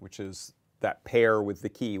 which is that pair with the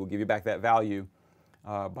key. We'll give you back that value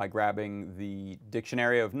by grabbing the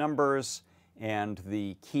dictionary of numbers and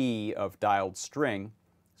the key of dialed string.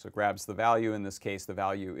 So it grabs the value. In this case, the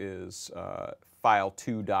value is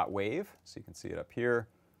file2.wave. So you can see it up here.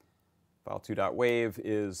 File2.wave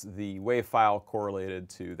is the wave file correlated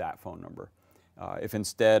to that phone number. If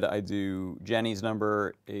instead I do Jenny's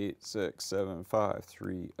number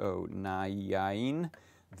 8675309,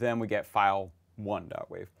 then we get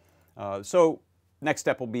file1.wave. So next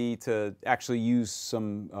step will be to actually use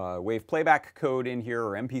some wave playback code in here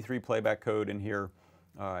or MP3 playback code in here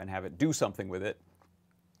and have it do something with it.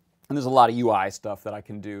 And there's a lot of UI stuff that I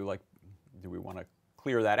can do, like do we want to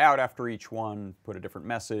clear that out after each one, put a different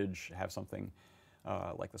message, have something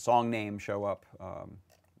like the song name show up.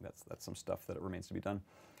 That's some stuff that remains to be done.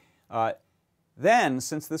 Then,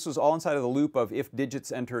 since this was all inside of the loop of if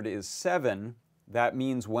digits entered is 7, that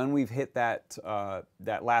means when we've hit that,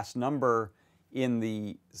 that last number in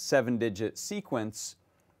the 7-digit sequence,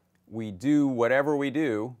 we do whatever we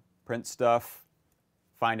do, print stuff,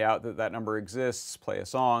 find out that that number exists, play a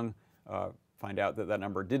song, find out that that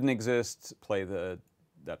number didn't exist, play the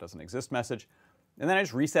that doesn't exist message, and then I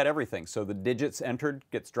just reset everything. So the digits entered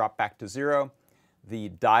gets dropped back to 0, the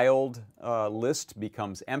dialed list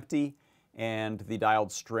becomes empty, and the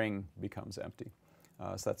dialed string becomes empty.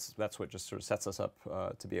 So that's what just sort of sets us up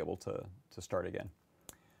to be able to start again.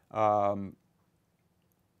 Oh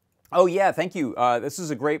yeah, thank you. This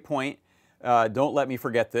is a great point. Don't let me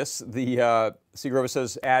forget this. The Seagrover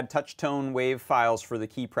says add touch tone wave files for the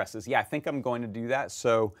key presses. Yeah, I think I'm going to do that.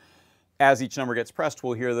 So as each number gets pressed,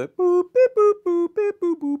 we'll hear the boop, beep, boop, boop, beep,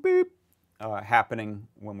 boop, boop, beep happening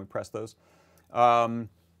when we press those. I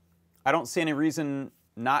don't see any reason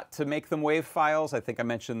not to make them wave files. I think I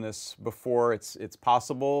mentioned this before. It's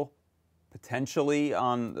possible, potentially,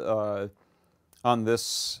 on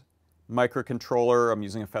this microcontroller. I'm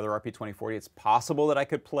using a Feather RP2040. It's possible that I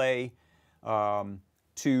could play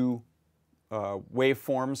 2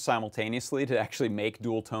 waveforms simultaneously to actually make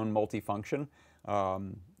dual tone multifunction.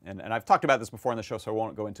 And I've talked about this before on the show, so I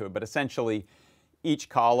won't go into it. But essentially, each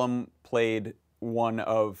column played one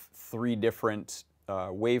of 3 different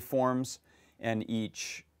waveforms, and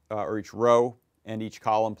each row and each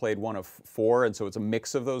column played one of 4. And so it's a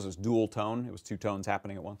mix of those. It's dual tone. It was 2 tones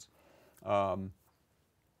happening at once. Yeah,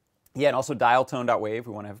 and also dial tone.wave.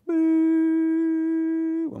 We want to have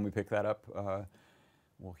boo when we pick that up.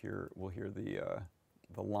 We'll hear the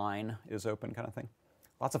line is open kind of thing.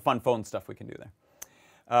 Lots of fun phone stuff we can do there.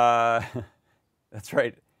 That's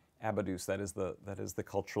right, Abadoos. That is the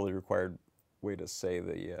culturally required way to say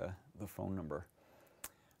the phone number.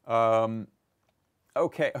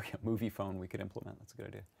 Okay, movie phone we could implement. That's a good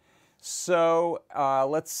idea. So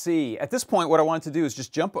let's see. At this point, what I wanted to do is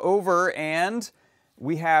just jump over, and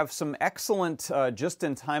we have some excellent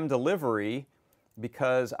just-in-time delivery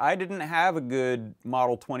because I didn't have a good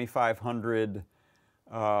Model 2500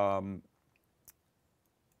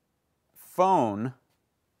 phone.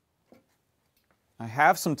 I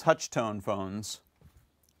have some touch-tone phones,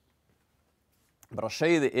 but I'll show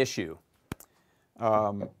you the issue.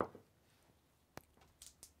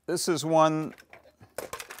 This is one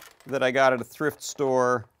that I got at a thrift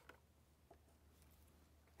store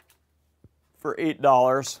for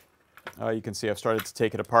 $8. You can see I've started to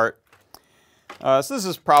take it apart. So this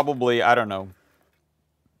is probably, I don't know,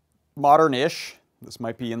 modern-ish. This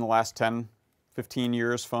might be in the last 10, 15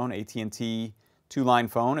 years phone, AT&T 2-line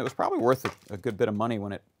phone. It was probably worth a good bit of money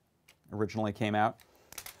when it originally came out.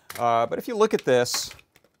 But if you look at this,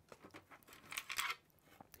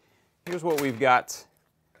 here's what we've got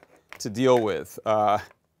to deal with.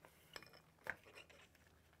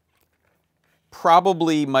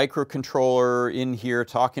 Probably microcontroller in here,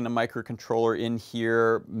 talking to microcontroller in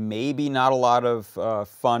here. Maybe not a lot of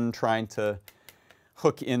fun trying to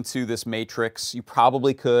hook into this matrix. You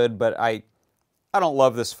probably could, but I don't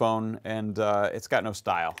love this phone, and it's got no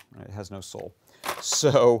style. It has no soul.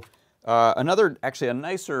 So actually a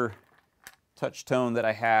nicer touch tone that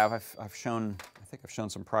I have, I think I've shown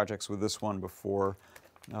some projects with this one before.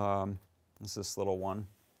 This is this little one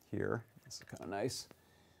here. This is kind of nice.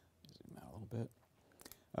 Zoom out a little bit.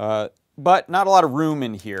 But not a lot of room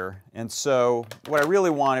in here. And so what I really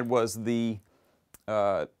wanted was the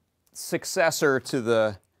successor to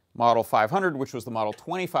the Model 500, which was the Model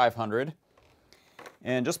 2500.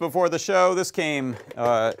 And just before the show, this came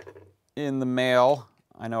in the mail.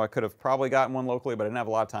 I know I could have probably gotten one locally, but I didn't have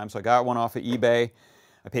a lot of time, so I got one off of eBay.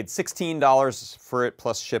 I paid $16 for it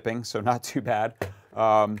plus shipping, so not too bad.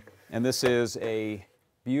 And this is a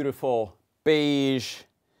beautiful beige,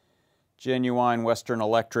 genuine Western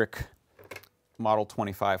Electric Model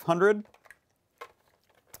 2500.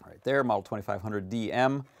 Right there, Model 2500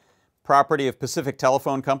 DM. Property of Pacific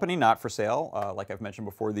Telephone Company, not for sale. Like I've mentioned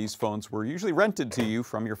before, these phones were usually rented to you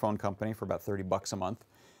from your phone company for about $30 a month.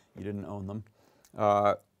 You didn't own them.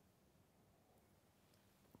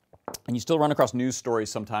 And you still run across news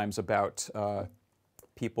stories sometimes about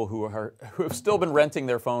people who have still been renting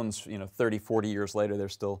their phones, 30, 40 years later. They're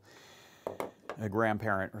still a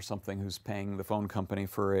grandparent or something who's paying the phone company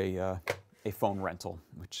for a phone rental,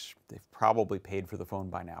 which they've probably paid for the phone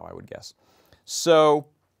by now, I would guess. So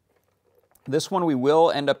this one we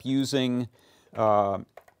will end up using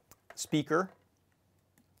speaker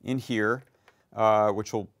in here,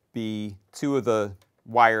 which will be two of the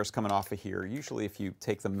wires coming off of here. Usually if you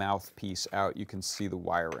take the mouthpiece out, you can see the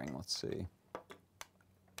wiring. Let's see.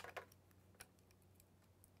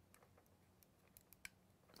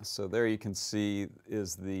 So there you can see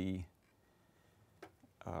is the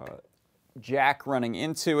jack running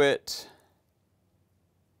into it.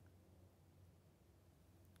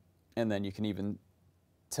 And then you can even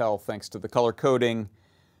tell, thanks to the color coding,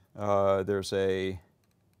 there's a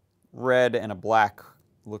red and a black,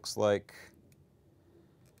 looks like,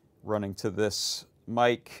 running to this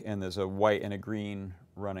mic, and there's a white and a green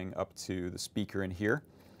running up to the speaker in here.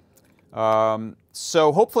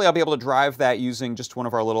 So hopefully I'll be able to drive that using just one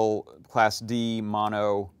of our little Class D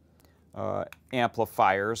mono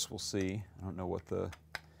amplifiers. We'll see. I don't know what the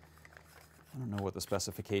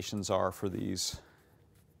specifications are for these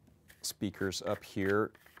speakers up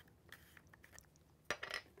here.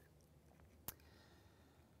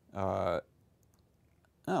 Oh,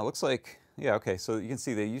 it looks like, yeah, okay, so you can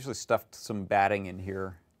see they usually stuffed some batting in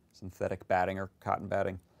here, synthetic batting or cotton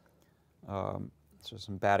batting. So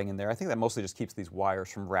some batting in there. I think that mostly just keeps these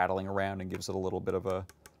wires from rattling around and gives it a little bit of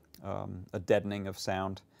a deadening of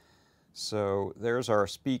sound. So there's our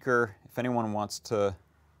speaker. If anyone wants to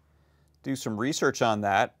do some research on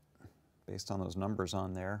that, based on those numbers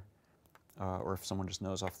on there, or if someone just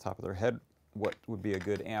knows off the top of their head what would be a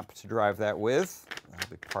good amp to drive that with, that'll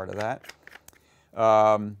be part of that.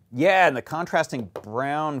 Yeah, and the contrasting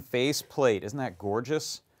brown faceplate, isn't that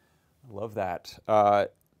gorgeous? I love that.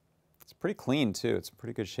 It's pretty clean too, it's in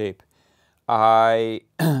pretty good shape. I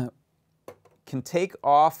can take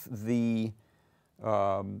off the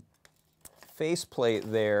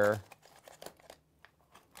faceplate there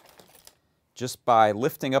just by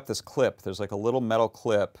lifting up this clip. There's like a little metal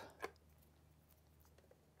clip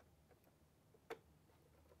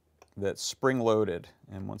that's spring-loaded,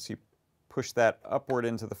 and once you push that upward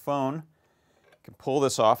into the phone, you can pull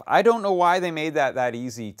this off. I don't know why they made that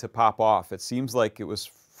easy to pop off. It seems like it was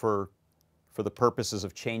for the purposes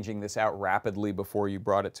of changing this out rapidly before you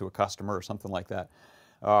brought it to a customer or something like that.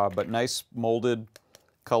 But nice molded,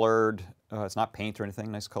 colored, it's not paint or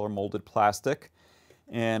anything, nice color molded plastic.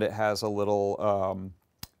 And it has a little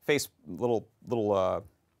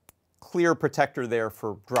clear protector there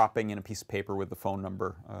for dropping in a piece of paper with the phone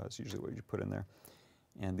number. It's usually what you put in there.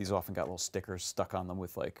 And these often got little stickers stuck on them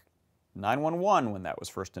with like 911 when that was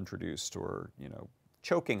first introduced, or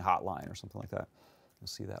choking hotline or something like that. You'll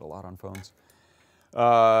see that a lot on phones.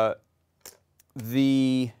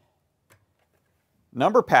 The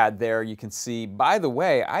number pad there you can see, by the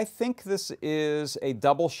way, I think this is a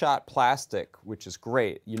double shot plastic, which is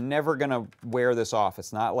great. You're never gonna wear this off.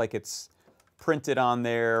 It's not like it's printed on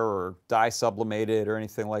there or dye sublimated or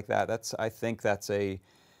anything like that. I think that's a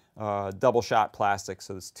double shot plastic,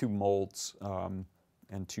 so there's two molds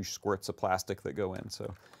and two squirts of plastic that go in.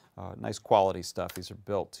 So nice quality stuff. These are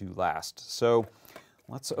built to last. So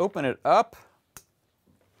let's open it up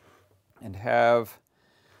and have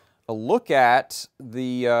a look at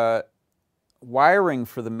the wiring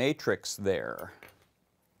for the matrix there.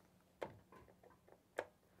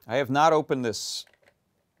 I have not opened this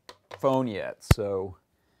phone yet, so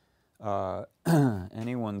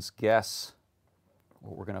anyone's guess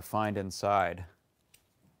what we're going to find inside.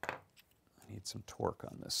 I need some torque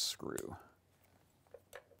on this screw.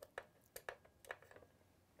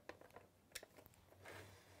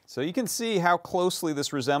 So you can see how closely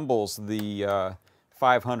this resembles the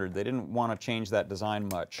 500. They didn't want to change that design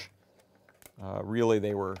much. Really,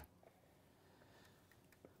 they were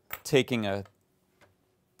taking a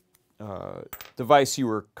device you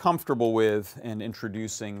were comfortable with and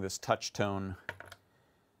introducing this touch tone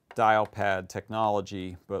dial pad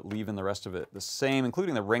technology, but leaving the rest of it the same,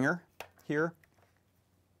 including the ringer here.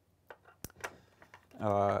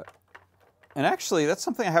 And actually, that's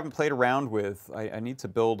something I haven't played around with. I need to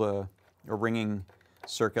build a ringing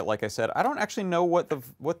circuit, like I said. I don't actually know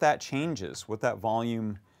what that changes, what that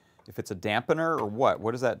volume, if it's a dampener or what.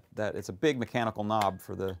 What is that? It's a big mechanical knob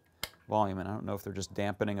for the volume, and I don't know if they're just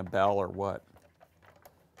dampening a bell or what.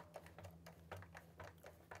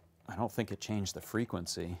 I don't think it changed the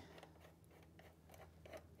frequency.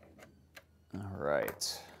 All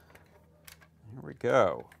right, here we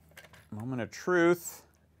go. Moment of truth.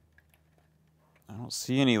 I don't don't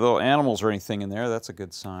see any little animals or anything in there. That's a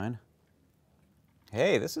good sign.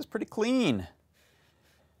 Hey, this is pretty clean.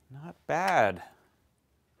 Not bad.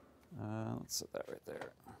 Let's set that right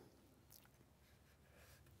there.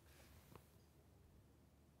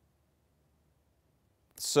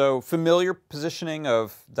 So familiar positioning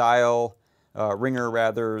of dial, ringer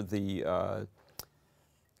rather, the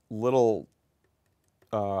little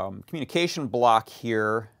communication block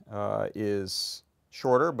here is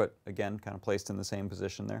shorter, but again, kind of placed in the same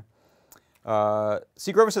position there.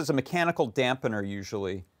 C. Grover says a mechanical dampener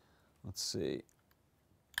usually. Let's see.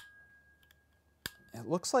 It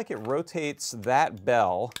looks like it rotates that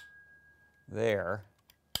bell there,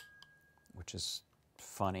 which is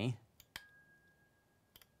funny.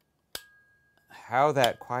 How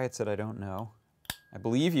that quiets it, I don't know. I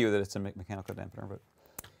believe you that it's a mechanical dampener, but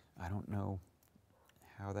I don't know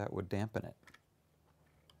how that would dampen it.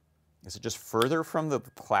 Is it just further from the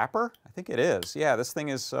clapper? I think it is. Yeah, this thing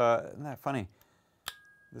is, isn't that funny?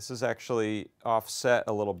 This is actually offset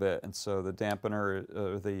a little bit, and so the dampener,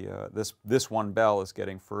 this one bell is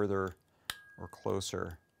getting further or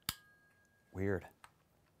closer. Weird.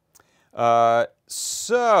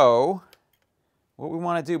 So what we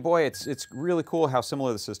want to do, boy, it's really cool how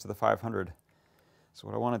similar this is to the 500. So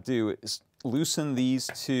what I want to do is loosen these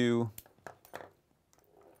two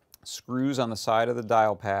screws on the side of the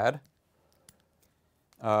dial pad.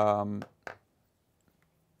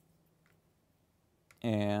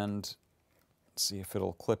 And see if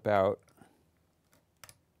it'll clip out.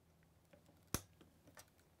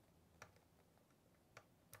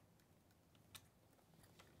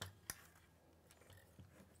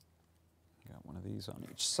 Got one of these on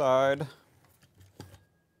each side.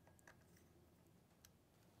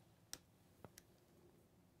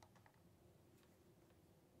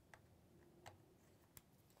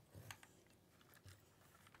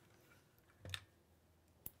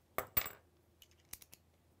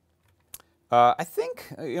 I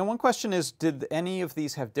think, one question is, did any of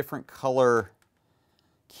these have different color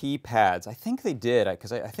keypads? I think they did,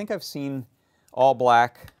 because I think I've seen all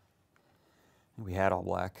black. We had all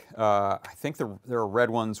black. I think there are red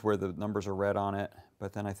ones where the numbers are red on it,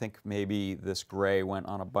 but then I think maybe this gray went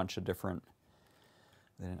on a bunch of different,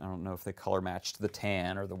 I don't know if they color matched the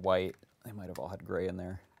tan or the white. They might have all had gray in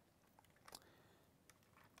there.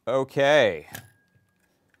 Okay.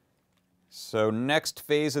 So next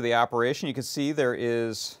phase of the operation, you can see there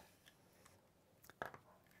is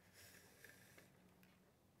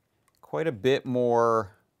quite a bit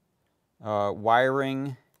more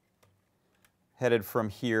wiring headed from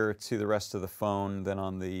here to the rest of the phone than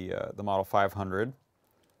on the Model 500.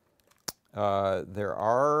 There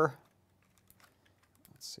are,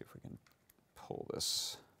 let's see if we can pull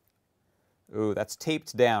this. Ooh, that's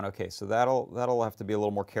taped down. Okay, so that'll have to be a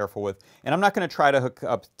little more careful with. And I'm not going to try to hook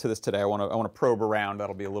up to this today. I want to probe around.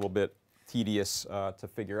 That'll be a little bit tedious to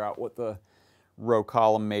figure out what the row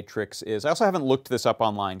column matrix is. I also haven't looked this up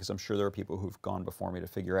online because I'm sure there are people who've gone before me to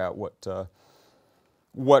figure out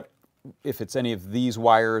what if it's any of these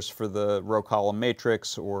wires for the row column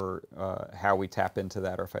matrix, or how we tap into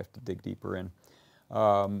that, or if I have to dig deeper in.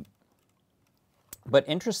 But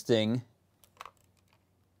interesting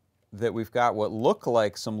that we've got what look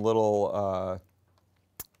like some little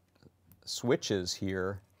switches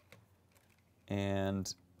here,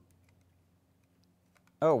 and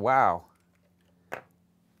oh wow,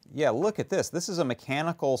 yeah, look at this. This is a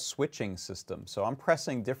mechanical switching system, so I'm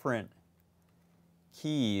pressing different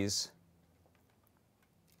keys,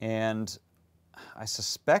 and I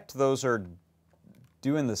suspect those are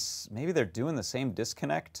doing this, maybe they're doing the same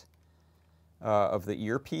disconnect of the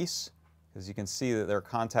earpiece, because you can see that there are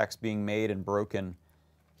contacts being made and broken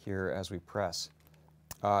here as we press.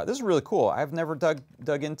 This is really cool. I've never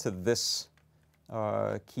dug into this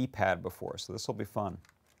keypad before, so this will be fun.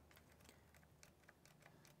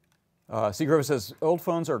 C. Grover says, old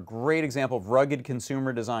phones are a great example of rugged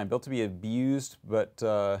consumer design, built to be abused, but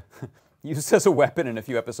used as a weapon in a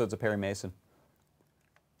few episodes of Perry Mason.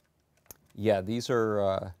 Yeah, these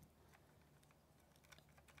are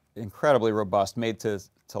incredibly robust, made to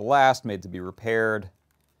last, made to be repaired.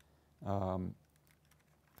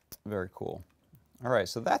 Very cool. All right,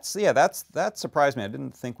 so that surprised me. I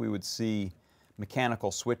didn't think we would see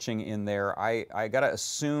mechanical switching in there. I gotta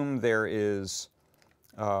assume there is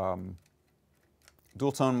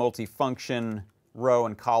dual tone multifunction row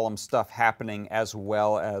and column stuff happening, as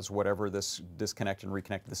well as whatever this disconnect and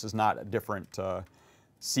reconnect. This is not a different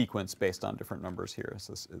sequence based on different numbers here.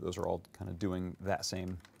 So those are all kind of doing that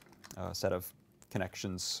same set of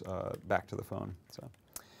connections back to the phone. So,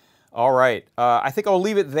 all right, I think I'll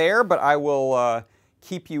leave it there, but I will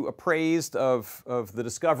keep you appraised of the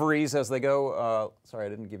discoveries as they go. Sorry, I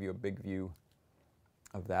didn't give you a big view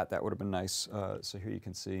of that. That would have been nice. So here you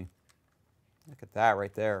can see. Look at that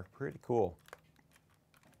right there. Pretty cool.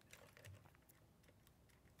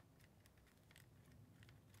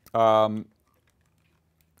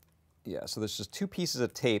 Yeah, so there's just two pieces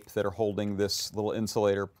of tape that are holding this little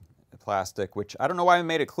insulator plastic, which I don't know why I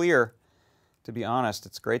made it clear, to be honest.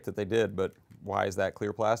 It's great that they did, but why is that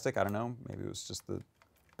clear plastic? I don't know. Maybe it was just the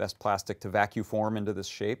best plastic to vacuum form into this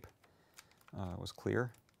shape. It was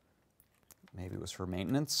clear. Maybe it was for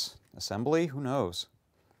maintenance, assembly, who knows?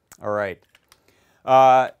 All right.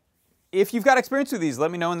 If you've got experience with these,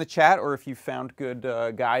 let me know in the chat, or if you found good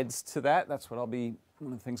guides to that. That's what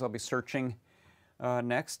one of the things I'll be searching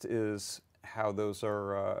next is how those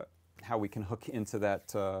are, how we can hook into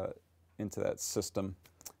that system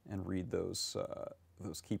and read those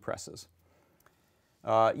key presses.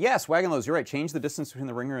 Yes, Wagonlows, you're right. Change the distance between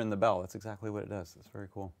the ringer and the bell. That's exactly what it does. That's very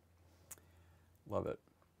cool. Love it.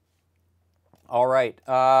 All right,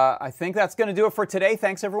 I think that's going to do it for today.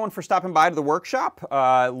 Thanks everyone for stopping by to the workshop.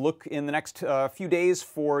 Look in the next few days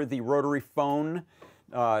for the rotary phone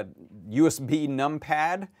USB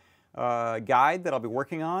numpad guide that I'll be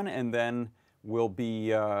working on, and then we'll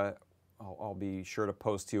be I'll be sure to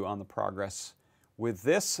post you on the progress with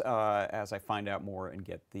this as I find out more and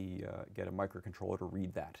get a microcontroller to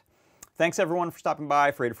read that. Thanks everyone for stopping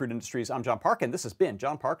by. For Adafruit Industries, I'm John Park, and this has been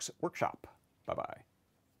John Park's Workshop. Bye-bye.